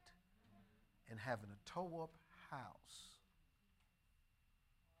scattered and having a toe-up house.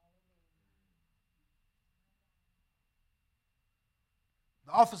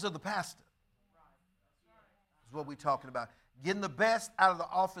 The office of the pastor is what we're talking about. Getting the best out of the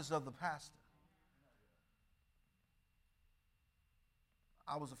office of the pastor.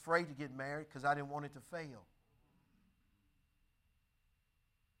 I was afraid to get married because I didn't want it to fail.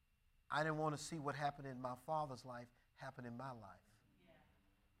 I didn't want to see what happened in my father's life happen in my life.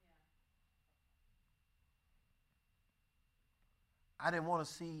 I didn't want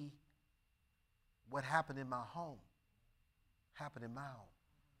to see what happened in my home happen in my home.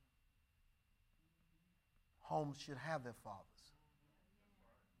 Homes should have their fathers.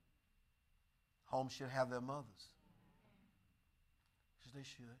 Homes should have their mothers. They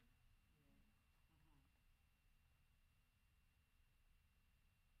should.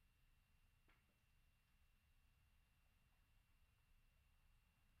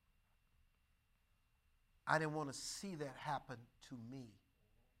 I didn't want to see that happen to me.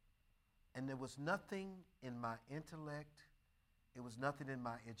 And there was nothing in my intellect. It was nothing in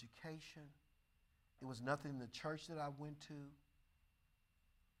my education. It was nothing in the church that I went to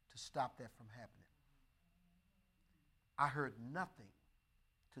stop that from happening. I heard nothing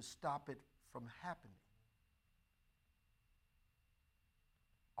to stop it from happening.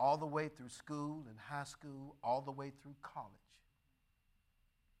 All the way through school and high school, all the way through college.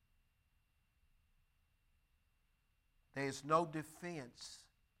 There is no defense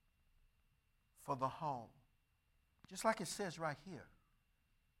for the home. Just like it says right here.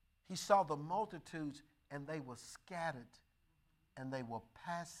 He saw the multitudes and they were scattered and they were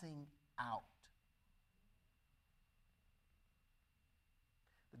passing out.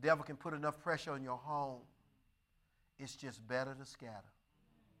 The devil can put enough pressure on your home. It's just better to scatter.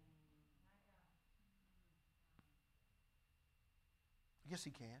 Yes, he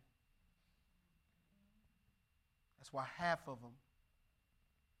can. That's why half of them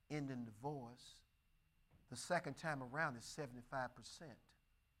end in divorce. The second time around is 75%.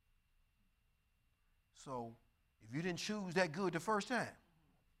 So if you didn't choose that good the first time,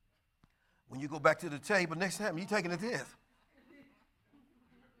 when you go back to the table next time, you're taking a test.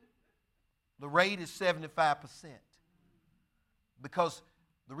 The rate is 75%. Because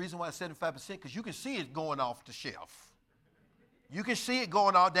the reason why it's 75%, because you can see it going off the shelf. You can see it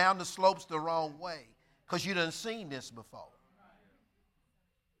going all down the slopes the wrong way because you done seen this before.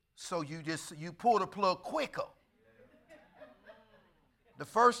 So you pull the plug quicker. The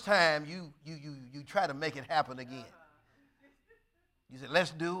first time you try to make it happen again. You said,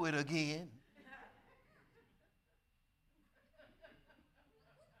 let's do it again.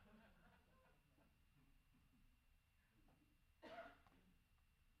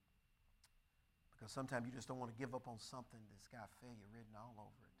 Because sometimes you just don't want to give up on something that's got failure written all over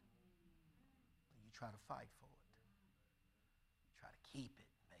it. You try to fight for it. You try to keep it,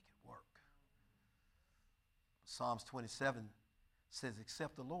 make it work. Psalms 27 says,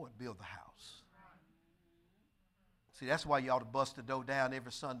 except the Lord build the house. See, that's why you ought to bust the door down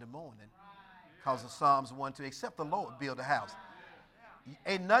every Sunday morning. Because of Psalms 1-2, except the Lord build the house.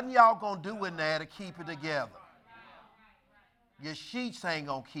 Ain't nothing y'all going to do in there to keep it together. Your sheets ain't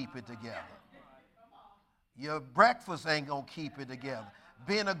going to keep it together. Your breakfast ain't going to keep it together.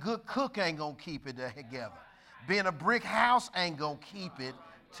 Being a good cook ain't going to keep it together. Being a brick house ain't going to keep it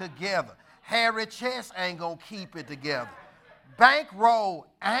together. Hairy chest ain't going to keep it together. Bankroll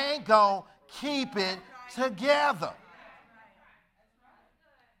ain't going to keep it together.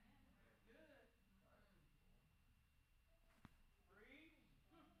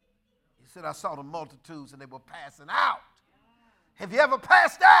 He said, I saw the multitudes and they were passing out. Have you ever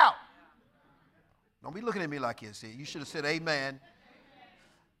passed out? Don't be looking at me like this. You should have said amen.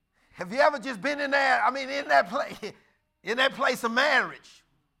 Have you ever just been in there, in that place of marriage,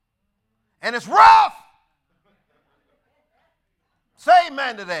 and it's rough? Say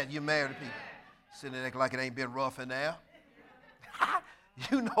amen to that, you married people. Sitting there like it ain't been rough in there.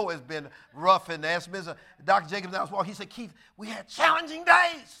 You know it's been rough in there. Dr. Jacobs, I was walking, he said, Keith, we had challenging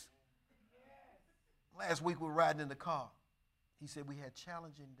days. Last week we were riding in the car. He said we had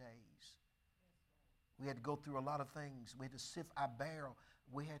challenging days. We had to go through a lot of things. We had to sift our barrel.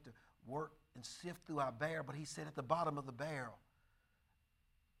 We had to work and sift through our barrel. But he said at the bottom of the barrel,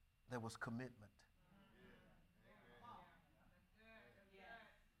 there was commitment.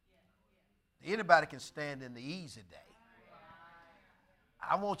 Anybody can stand in the easy day.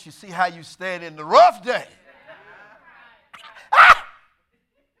 I want you to see how you stand in the rough day.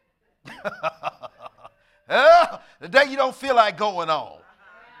 The day you don't feel like going on.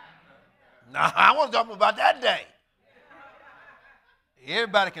 No, I want to talk about that day.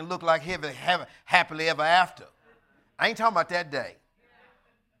 Everybody can look like happily ever after. I ain't talking about that day.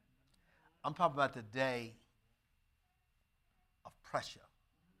 I'm talking about the day of pressure.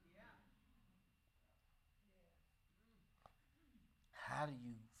 How do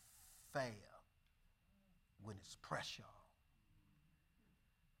you fare when it's pressure?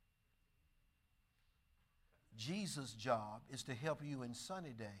 Jesus' job is to help you in sunny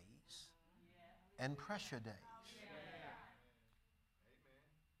days and pressure days.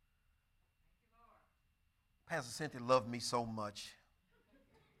 Pastor Cynthia loved me so much.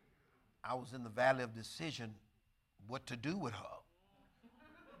 I was in the valley of decision what to do with her.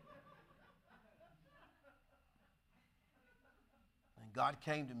 And God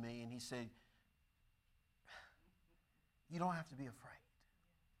came to me and he said, you don't have to be afraid.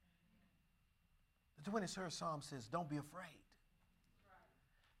 The 23rd Psalm says, don't be afraid.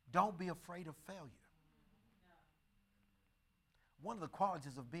 Don't be afraid of failure. One of the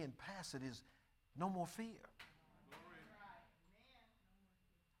qualities of being passive is no more fear.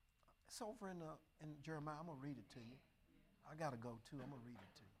 It's over in Jeremiah. I'm going to read it to you. I got to go too. I'm going to read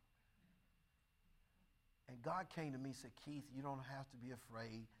it to you. And God came to me and said, Keith, you don't have to be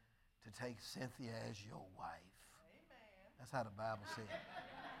afraid to take Cynthia as your wife. Amen. That's how the Bible says it.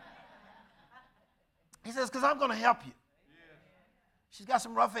 He says, because I'm going to help you. She's got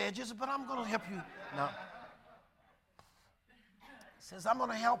some rough edges, but I'm going to help you. No. He says, I'm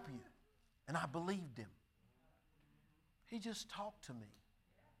going to help you. And I believed him. He just talked to me.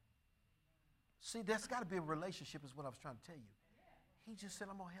 See, that's got to be a relationship is what I was trying to tell you. He just said,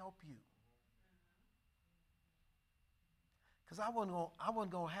 I'm going to help you. Because I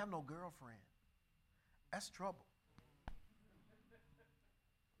wasn't going to have no girlfriend. That's trouble.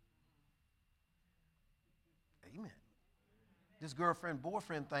 Amen. This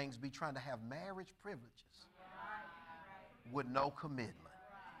girlfriend-boyfriend things be trying to have marriage privileges with no commitment.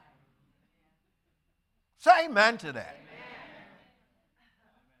 Say amen to that.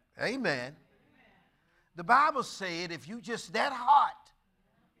 Amen. The Bible said if you just that hot,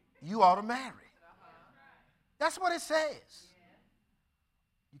 you ought to marry. That's what it says.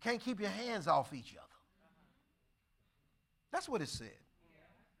 You can't keep your hands off each other. That's what it said.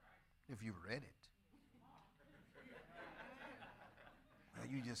 If you read it.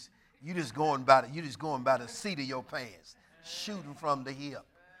 You just going by the seat of your pants, shooting from the hip.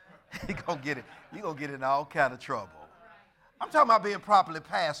 You're gonna get in all kind of trouble. I'm talking about being properly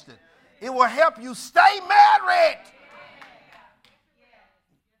pastored. It will help you stay married.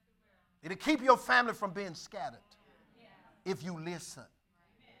 It'll keep your family from being scattered if you listen.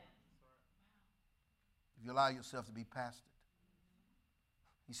 If you allow yourself to be pastored.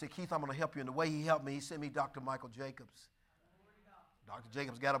 He said, Keith, I'm going to help you. And the way he helped me, he sent me Dr. Michael Jacobs. Dr.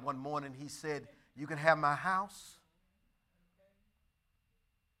 Jacobs got up one morning. He said, you can have my house.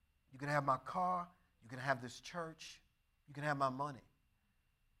 You can have my car. You can have this church. You can have my money.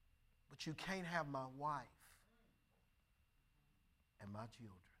 But you can't have my wife and my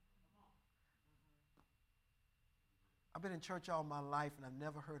children. I've been in church all my life, and I've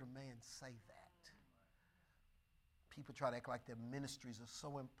never heard a man say that. People try to act like their ministries are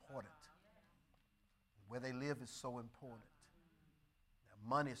so important. Where they live is so important. Their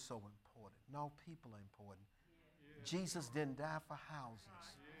money is so important. No, people are important. Jesus didn't die for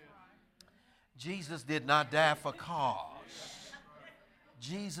houses. Jesus did not die for cars.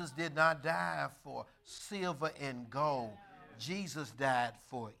 Jesus did not die for silver and gold. Jesus died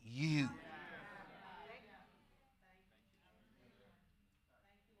for you.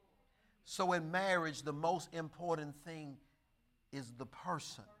 So in marriage, the most important thing is the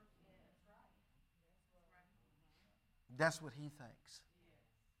person. That's what he thinks.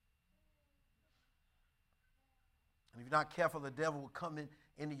 And if you're not careful, the devil will come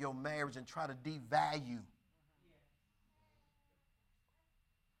into your marriage and try to devalue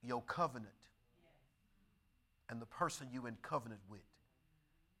your covenant and the person you're in covenant with.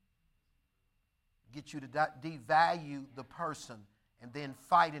 Get you to devalue the person and then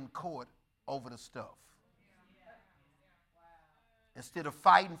fight in court over the stuff. Instead of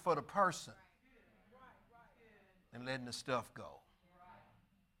fighting for the person and letting the stuff go.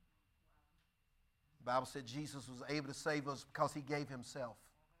 The Bible said Jesus was able to save us because he gave himself,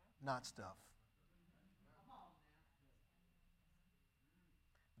 not stuff.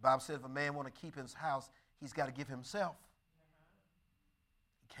 The Bible said if a man want to keep his house, he's got to give himself.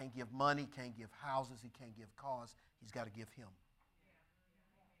 He can't give money, can't give houses, he can't give cars. He's got to give him.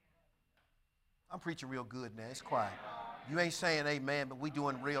 I'm preaching real good now. It's quiet. You ain't saying amen, but we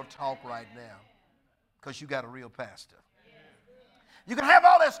doing real talk right now because you got a real pastor. You can have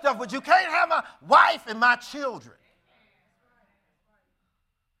all that stuff, but you can't have my wife and my children.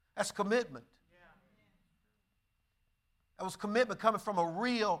 That's commitment. That was commitment coming from a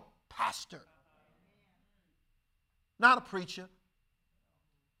real pastor, not a preacher.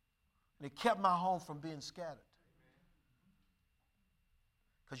 And it kept my home from being scattered.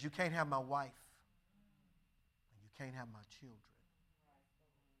 Because you can't have my wife. And you can't have my children.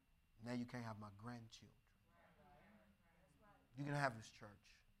 Now you can't have my grandchildren. You can have this church.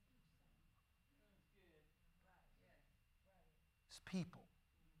 It's people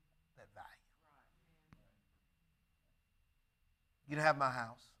that value. You can have my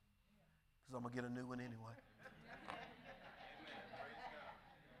house, because I'm going to get a new one anyway.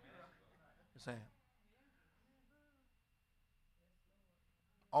 You're saying?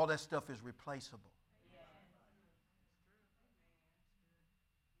 All that stuff is replaceable.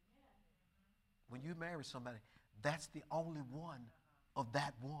 When you marry somebody, that's the only one of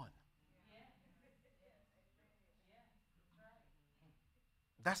that one.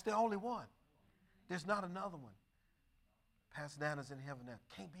 That's the only one. There's not another one. Pastor Dana's in heaven now.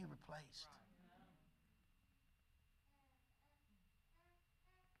 Can't be replaced.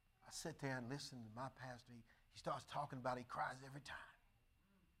 I sit there and listen to my pastor. He starts talking about it. He cries every time.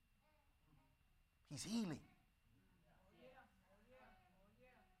 He's healing.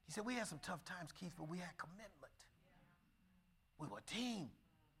 He said, we had some tough times, Keith, but we had commitment. We were a team.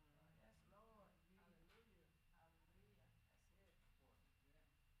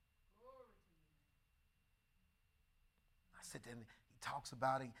 I sit there and he talks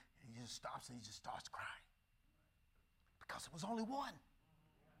about it, and he just stops and he just starts crying. Because it was only one.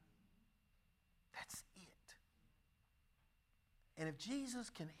 That's it. And if Jesus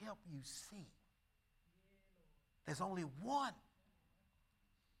can help you see, there's only one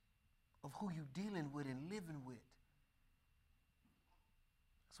of who you're dealing with and living with.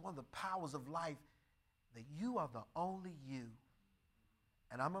 It's one of the powers of life that you are the only you,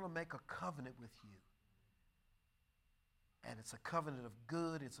 and I'm going to make a covenant with you. And it's a covenant of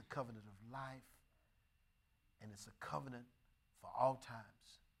good, it's a covenant of life, and it's a covenant for all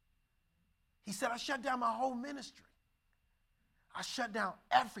times. He said, I shut down my whole ministry. I shut down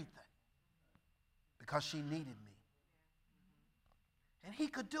everything because she needed me. And he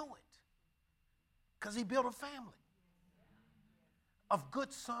could do it because he built a family of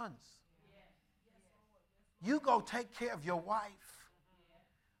good sons. You go take care of your wife.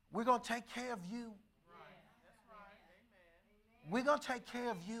 We're going to take care of you. We're going to take care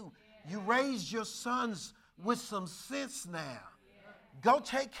of you. You raised your sons with some sense now. Go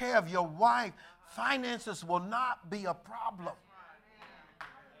take care of your wife. Finances will not be a problem.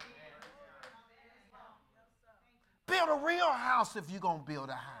 Build a real house if you're going to build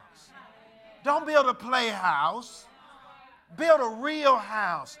a house. Don't build a playhouse. Build a real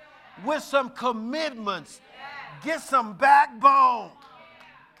house with some commitments. Get some backbone.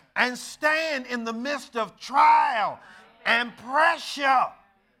 And stand in the midst of trial and pressure.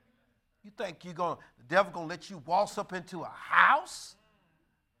 You think the devil going to let you waltz up into a house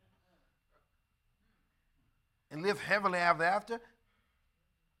and live heavily ever after?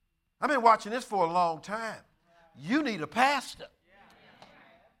 I've been watching this for a long time. You need a pastor.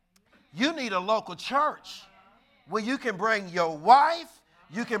 You need a local church where you can bring your wife,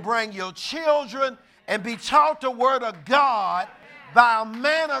 you can bring your children, and be taught the word of God by a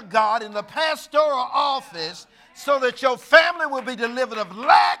man of God in the pastoral office so that your family will be delivered of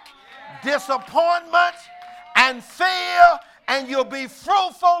lack, disappointment, and fear, and you'll be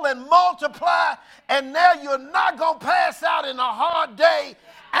fruitful and multiply, and now you're not going to pass out in a hard day,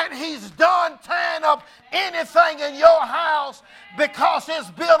 and he's done tearing up anything in your house because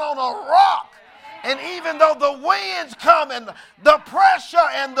it's built on a rock. And even though the winds come and the pressure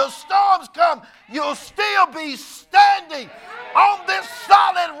and the storms come, you'll still be standing. On this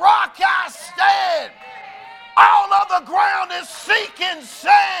solid rock I stand. All other ground is sinking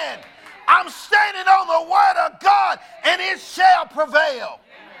sand. I'm standing on the word of God, and it shall prevail.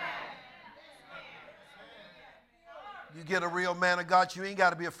 You get a real man of God, you ain't got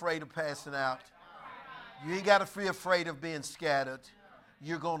to be afraid of passing out. You ain't got to be afraid of being scattered.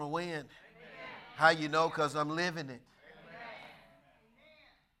 You're going to win. How you know? Because I'm living it.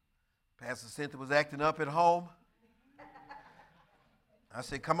 Pastor Cynthia was acting up at home. I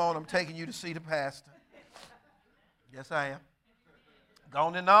said, come on, I'm taking you to see the pastor. Yes, I am.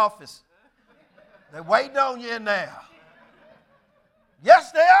 Gone in the office. They're waiting on you in there.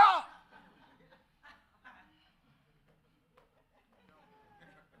 Yes, they are.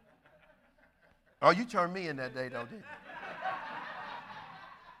 Oh, you turned me in that day, though, didn't you?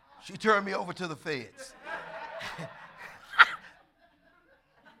 She turned me over to the feds.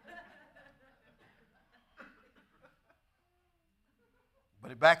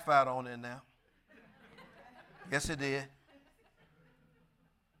 But it backfired on her now. Yes, it did.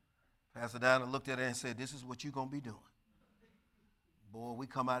 Pastor Dana looked at her and said, this is what you're going to be doing. Boy, we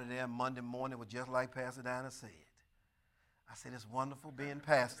come out of there Monday morning with just like Pastor Dana said. I said, it's wonderful being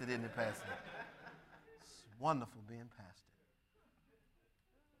pastored, isn't it, Pastor? It's wonderful being pastored.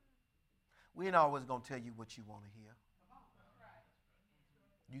 We ain't always going to tell you what you want to hear.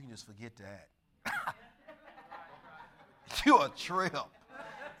 You can just forget that. You're a trip.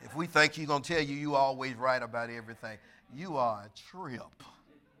 If we think you're going to tell you you always right about everything, you are a trip.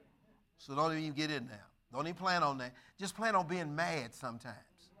 So don't even get in there. Don't even plan on that. Just plan on being mad sometimes.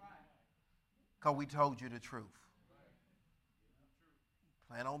 Because we told you the truth.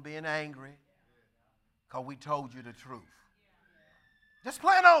 Plan on being angry because we told you the truth. Just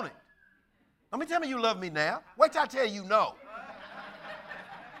plan on it. Let me tell me you love me now. Wait till I tell you no.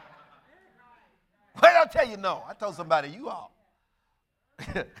 Wait till I tell you no. I told somebody you all.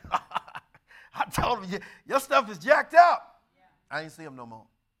 I told them your stuff is jacked up. I ain't see them no more.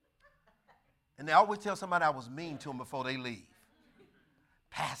 And they always tell somebody I was mean to them before they leave.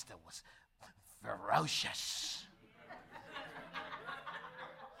 Pastor was ferocious.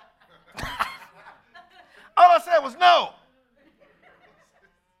 All I said was no.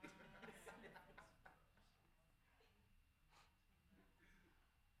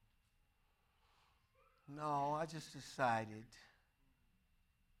 No, I just decided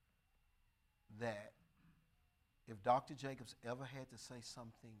that if Dr. Jacobs ever had to say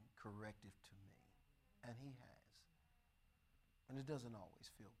something corrective to me, and he has, and it doesn't always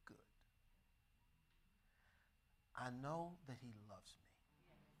feel good, I know that he loves me.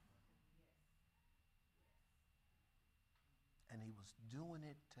 And he was doing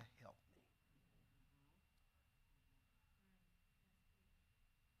it to help me.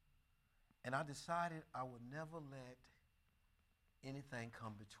 And I decided I would never let anything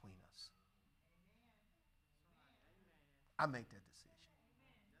come between us. I make that decision.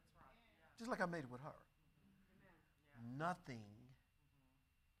 Just like I made it with her. Nothing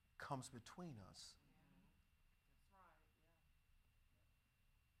comes between us.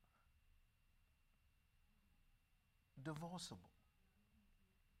 Divorceable.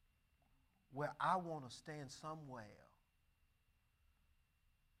 Where I want to stand somewhere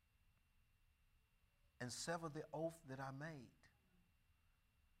and sever the oath that I made.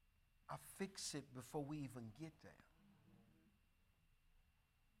 I fix it before we even get there.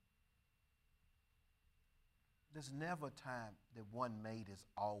 There's never a time that one made is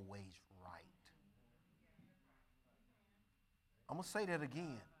always right. I'm going to say that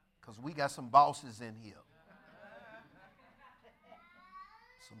again because we got some bosses in here.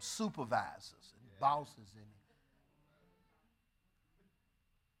 Some supervisors and bosses in here.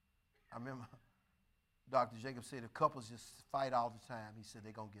 I remember Dr. Jacobs said if couples just fight all the time, he said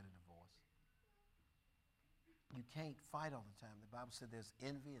they're going to get a divorce. You can't fight all the time. The Bible said there's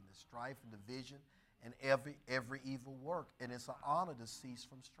envy and there's strife and division and every evil work. And it's an honor to cease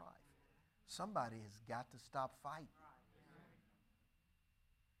from strife. Somebody has got to stop fighting.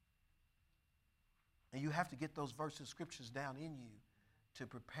 And you have to get those verses, scriptures down in you to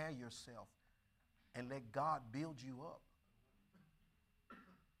prepare yourself and let God build you up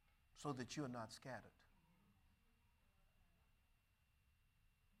so that you're not scattered.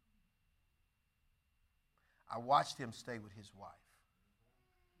 I watched him stay with his wife.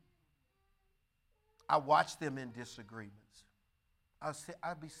 I watched them in disagreements.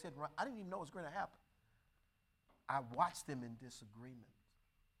 I'd be sitting around. I didn't even know it was going to happen. I watched them in disagreement.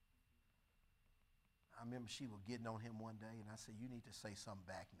 I remember she was getting on him one day, and I said, you need to say something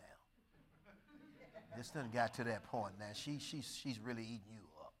back now. This done got to that point now. She's really eating you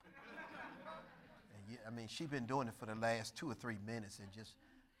up. And she's been doing it for the last 2 or 3 minutes and just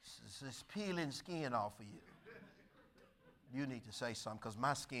peeling skin off of you. You need to say something because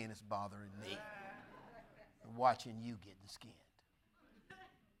my skin is bothering me. Watching you getting skinned.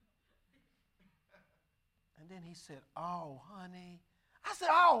 And then he said, oh, honey. I said,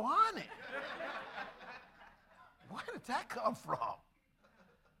 oh, honey. Where did that come from?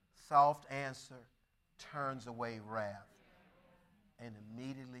 Soft answer turns away wrath. And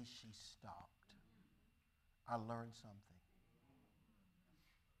immediately she stopped. I learned something.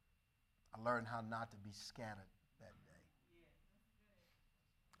 I learned how not to be scattered that day.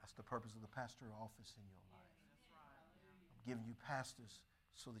 That's the purpose of the pastoral office in your life. I'm giving you pastors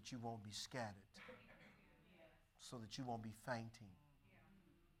so that you won't be scattered, so that you won't be fainting,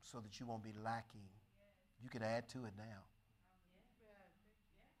 so that you won't be lacking. You can add to it now.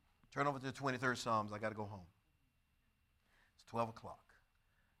 Turn over to the 23rd Psalms. I got to go home. It's 12 o'clock.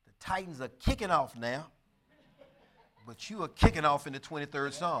 The Titans are kicking off now, but you are kicking off in the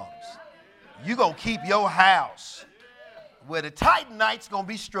 23rd Psalms. You're going to keep your house where the Titanites going to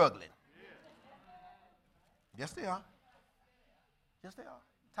be struggling. Yes, they are. Yes, they are.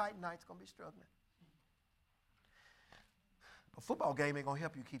 Titanites going to be struggling. A football game ain't going to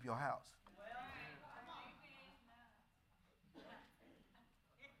help you keep your house.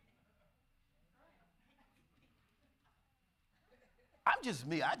 I'm just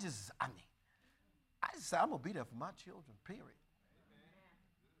me. I'm going to be there for my children, period.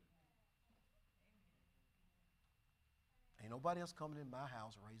 Ain't nobody else coming in my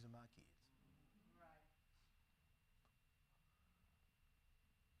house raising my kids.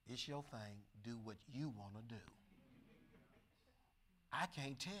 It's your thing. Do what you want to do. I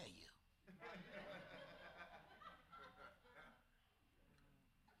can't tell you.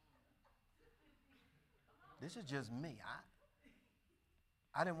 This is just me.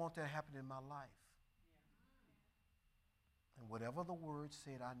 I didn't want that to happen in my life. And whatever the word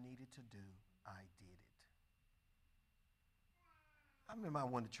said I needed to do, I did it. I remember I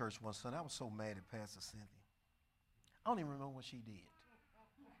went to church one Sunday. I was so mad at Pastor Cynthia. I don't even remember what she did.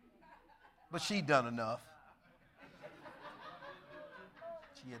 But she done enough.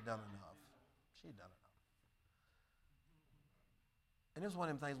 She had done enough. She had done enough. And it's one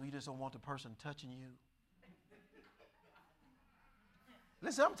of them things where you just don't want the person touching you.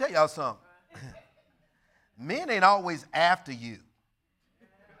 Listen, I'm going to tell y'all something. Men ain't always after you.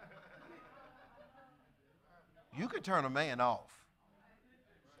 You can turn a man off,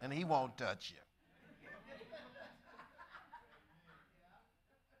 and he won't touch you.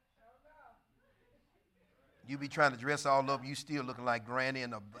 You be trying to dress all up, you still looking like Granny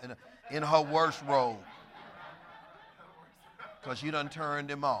in her worst robe. Because you done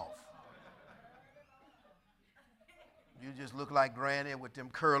turned him off. You just look like Granny with them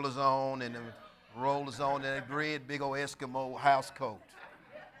curlers on and them rollers on and that red big old Eskimo house coat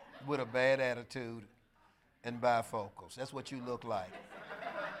with a bad attitude and bifocals. That's what you look like.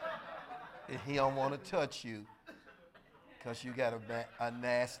 And he don't want to touch you because you got a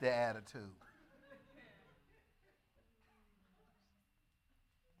nasty attitude.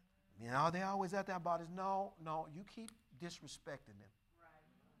 You know, they always at that about is no, you keep disrespecting him.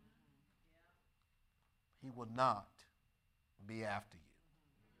 He will not be after you.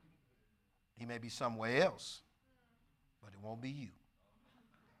 He may be somewhere else, but it won't be you.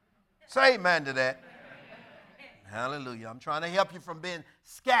 Say amen to that. Hallelujah. I'm trying to help you from being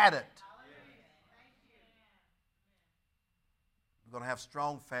scattered. We're going to have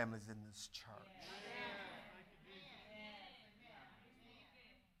strong families in this church.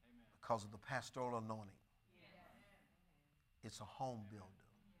 Because of the pastoral anointing. It's a home builder.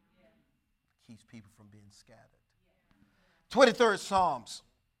 It keeps people from being scattered. 23rd Psalms.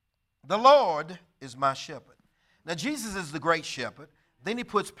 The Lord is my shepherd. Now, Jesus is the great shepherd. Then he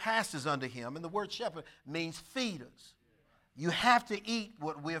puts pastors under him. And the word shepherd means feeders. You have to eat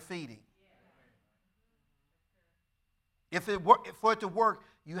what we're feeding. For it to work,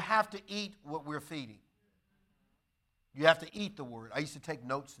 you have to eat what we're feeding. You have to eat the word. I used to take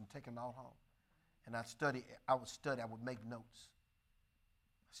notes and take them out home. And I would make notes.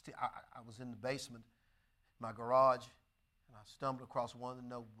 I was in the basement, my garage, and I stumbled across one of the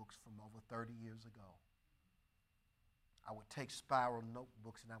notebooks from over 30 years ago. I would take spiral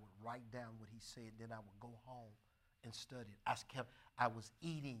notebooks and I would write down what he said. Then I would go home and study it. I was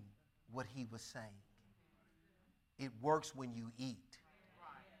eating what he was saying. It works when you eat.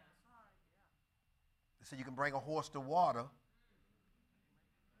 So you can bring a horse to water.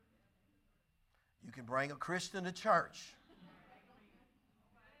 You can bring a Christian to church.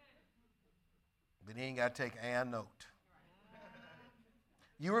 But he ain't got to take a note.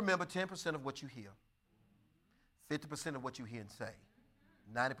 You remember 10% of what you hear, 50% of what you hear and say,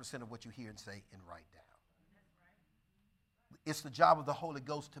 90% of what you hear and say and write down. It's the job of the Holy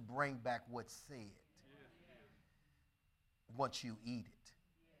Ghost to bring back what's said once you eat it.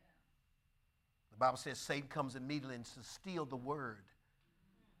 The Bible says Satan comes immediately and to steal the word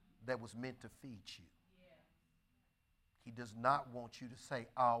that was meant to feed you. He does not want you to say,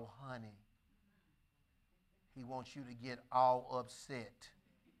 "Oh, honey." He wants you to get all upset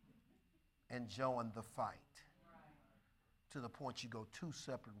and join the fight to the point you go two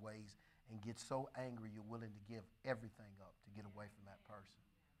separate ways and get so angry you're willing to give everything up to get away from that person.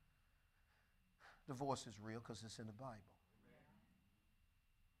 Divorce is real because it's in the Bible.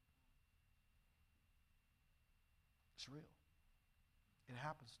 It's real. It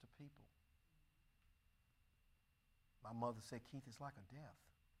happens to people. My mother said, "Keith, it's like a death."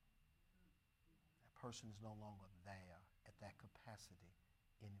 That person is no longer there at that capacity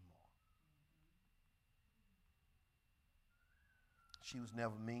anymore. She was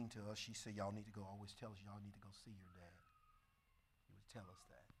never mean to us. She said, "Y'all need to go." Always tell us, "Y'all need to go see your dad." He would tell us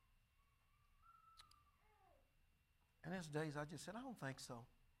that. And there's days I just said, "I don't think so.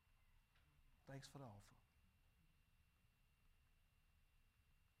 Thanks for the offer."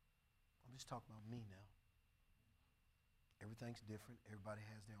 I'm just talking about me now. Everything's different. Everybody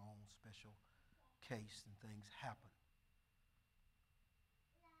has their own special case and things happen.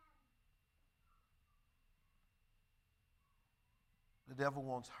 The devil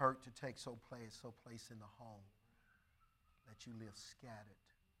wants hurt to take so place in the home that you live scattered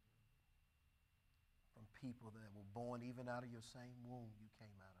from people that were born even out of your same womb you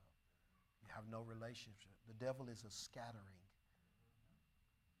came out of. You have no relationship. The devil is a scattering.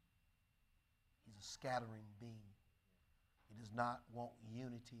 He's a scattering being. He does not want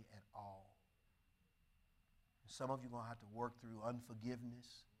unity at all. And some of you are going to have to work through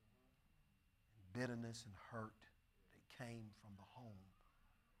unforgiveness, and bitterness, and hurt that came from the home.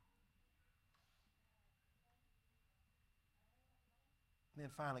 And then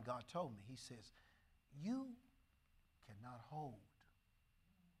finally God told me, he says, "You cannot hold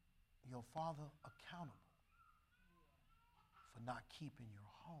your father accountable for not keeping your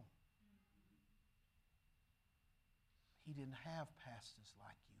home. He didn't have pastors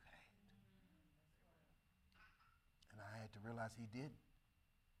like you had." And I had to realize he didn't.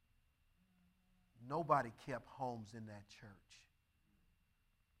 Nobody kept homes in that church.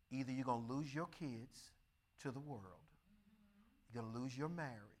 Either you're going to lose your kids to the world, you're going to lose your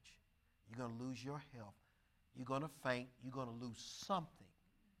marriage, you're going to lose your health, you're going to faint, you're going to lose something,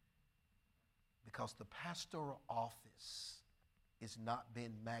 because the pastoral office is not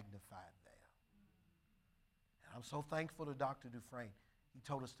being magnified there. And I'm so thankful to Dr. Dufresne. He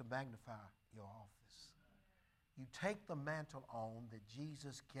told us to magnify your office. You take the mantle on that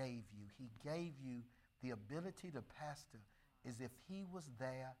Jesus gave you. He gave you the ability to pastor as if he was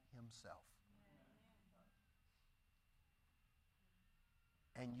there himself.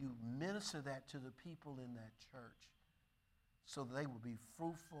 And you minister that to the people in that church so that they will be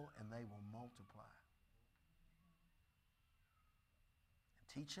fruitful and they will multiply. And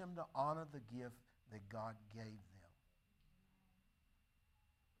teach them to honor the gift that God gave them.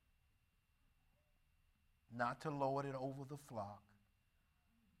 Not to lord it over the flock.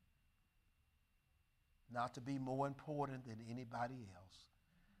 Not to be more important than anybody else.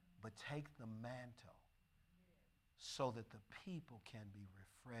 But take the mantle so that the people can be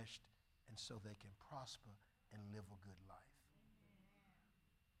refreshed and so they can prosper and live a good life.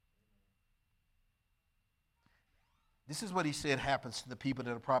 This is what he said happens to the people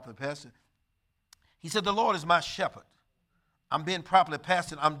that are properly pastored. He said, "The Lord is my shepherd. I'm being properly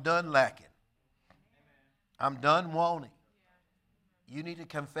pastored. I'm done lacking. I'm done wanting." You need to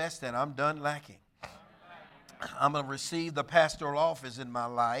confess that. I'm done lacking. I'm going to receive the pastoral office in my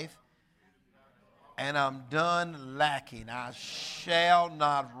life, and I'm done lacking. I shall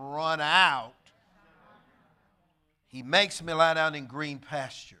not run out. He makes me lie down in green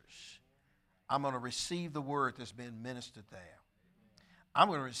pastures. I'm going to receive the word that's been ministered there. I'm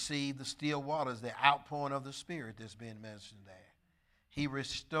going to receive the still waters, the outpouring of the Spirit that's been ministered there. He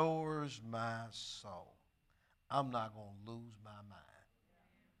restores my soul. I'm not going to lose my mind.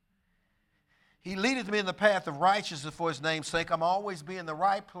 He leadeth me in the path of righteousness for his name's sake. I'm always be in the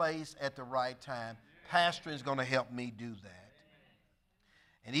right place at the right time. Pastoring is going to help me do that.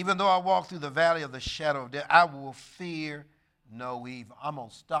 And even though I walk through the valley of the shadow of death, I will fear no evil. I'm going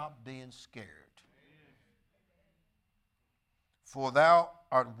to stop being scared. For thou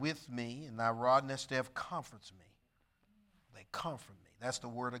art with me, and thy rod and thy staff comforts me. They comfort me. That's the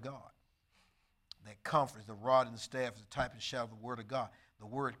word of God. That comforts. The rod and the staff is the type and shadow of the word of God. The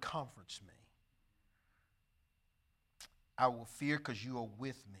word comforts me. I will fear because you are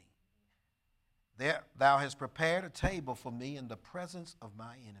with me. There, thou hast prepared a table for me in the presence of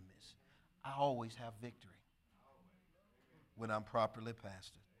my enemies. I always have victory when I'm properly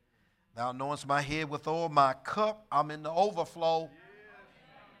pastored. Thou anointest my head with oil, my cup, I'm in the overflow.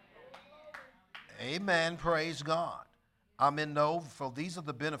 Amen, praise God. I'm in the overflow. These are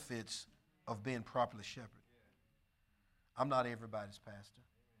the benefits of being properly shepherded. I'm not everybody's pastor.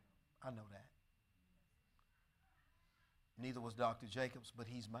 I know that. Neither was Dr. Jacobs, but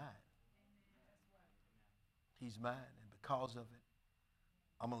he's mine. He's mine, and because of it,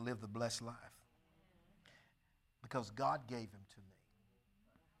 I'm going to live the blessed life. Because God gave him to me.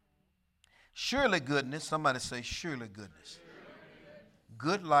 Surely goodness, somebody say surely goodness.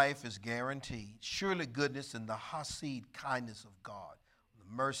 Good life is guaranteed. Surely goodness and the hasid kindness of God,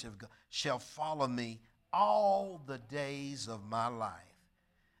 the mercy of God, shall follow me all the days of my life.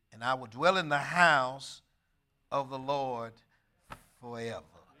 And I will dwell in the house of the Lord forever.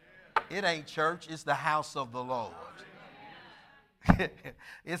 It ain't church, it's the house of the Lord.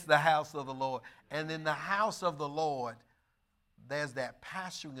 It's the house of the Lord. And in the house of the Lord, there's that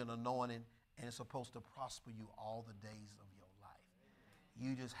pastoring and anointing, and it's supposed to prosper you all the days of your life.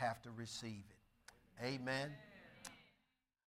 You just have to receive it. Amen.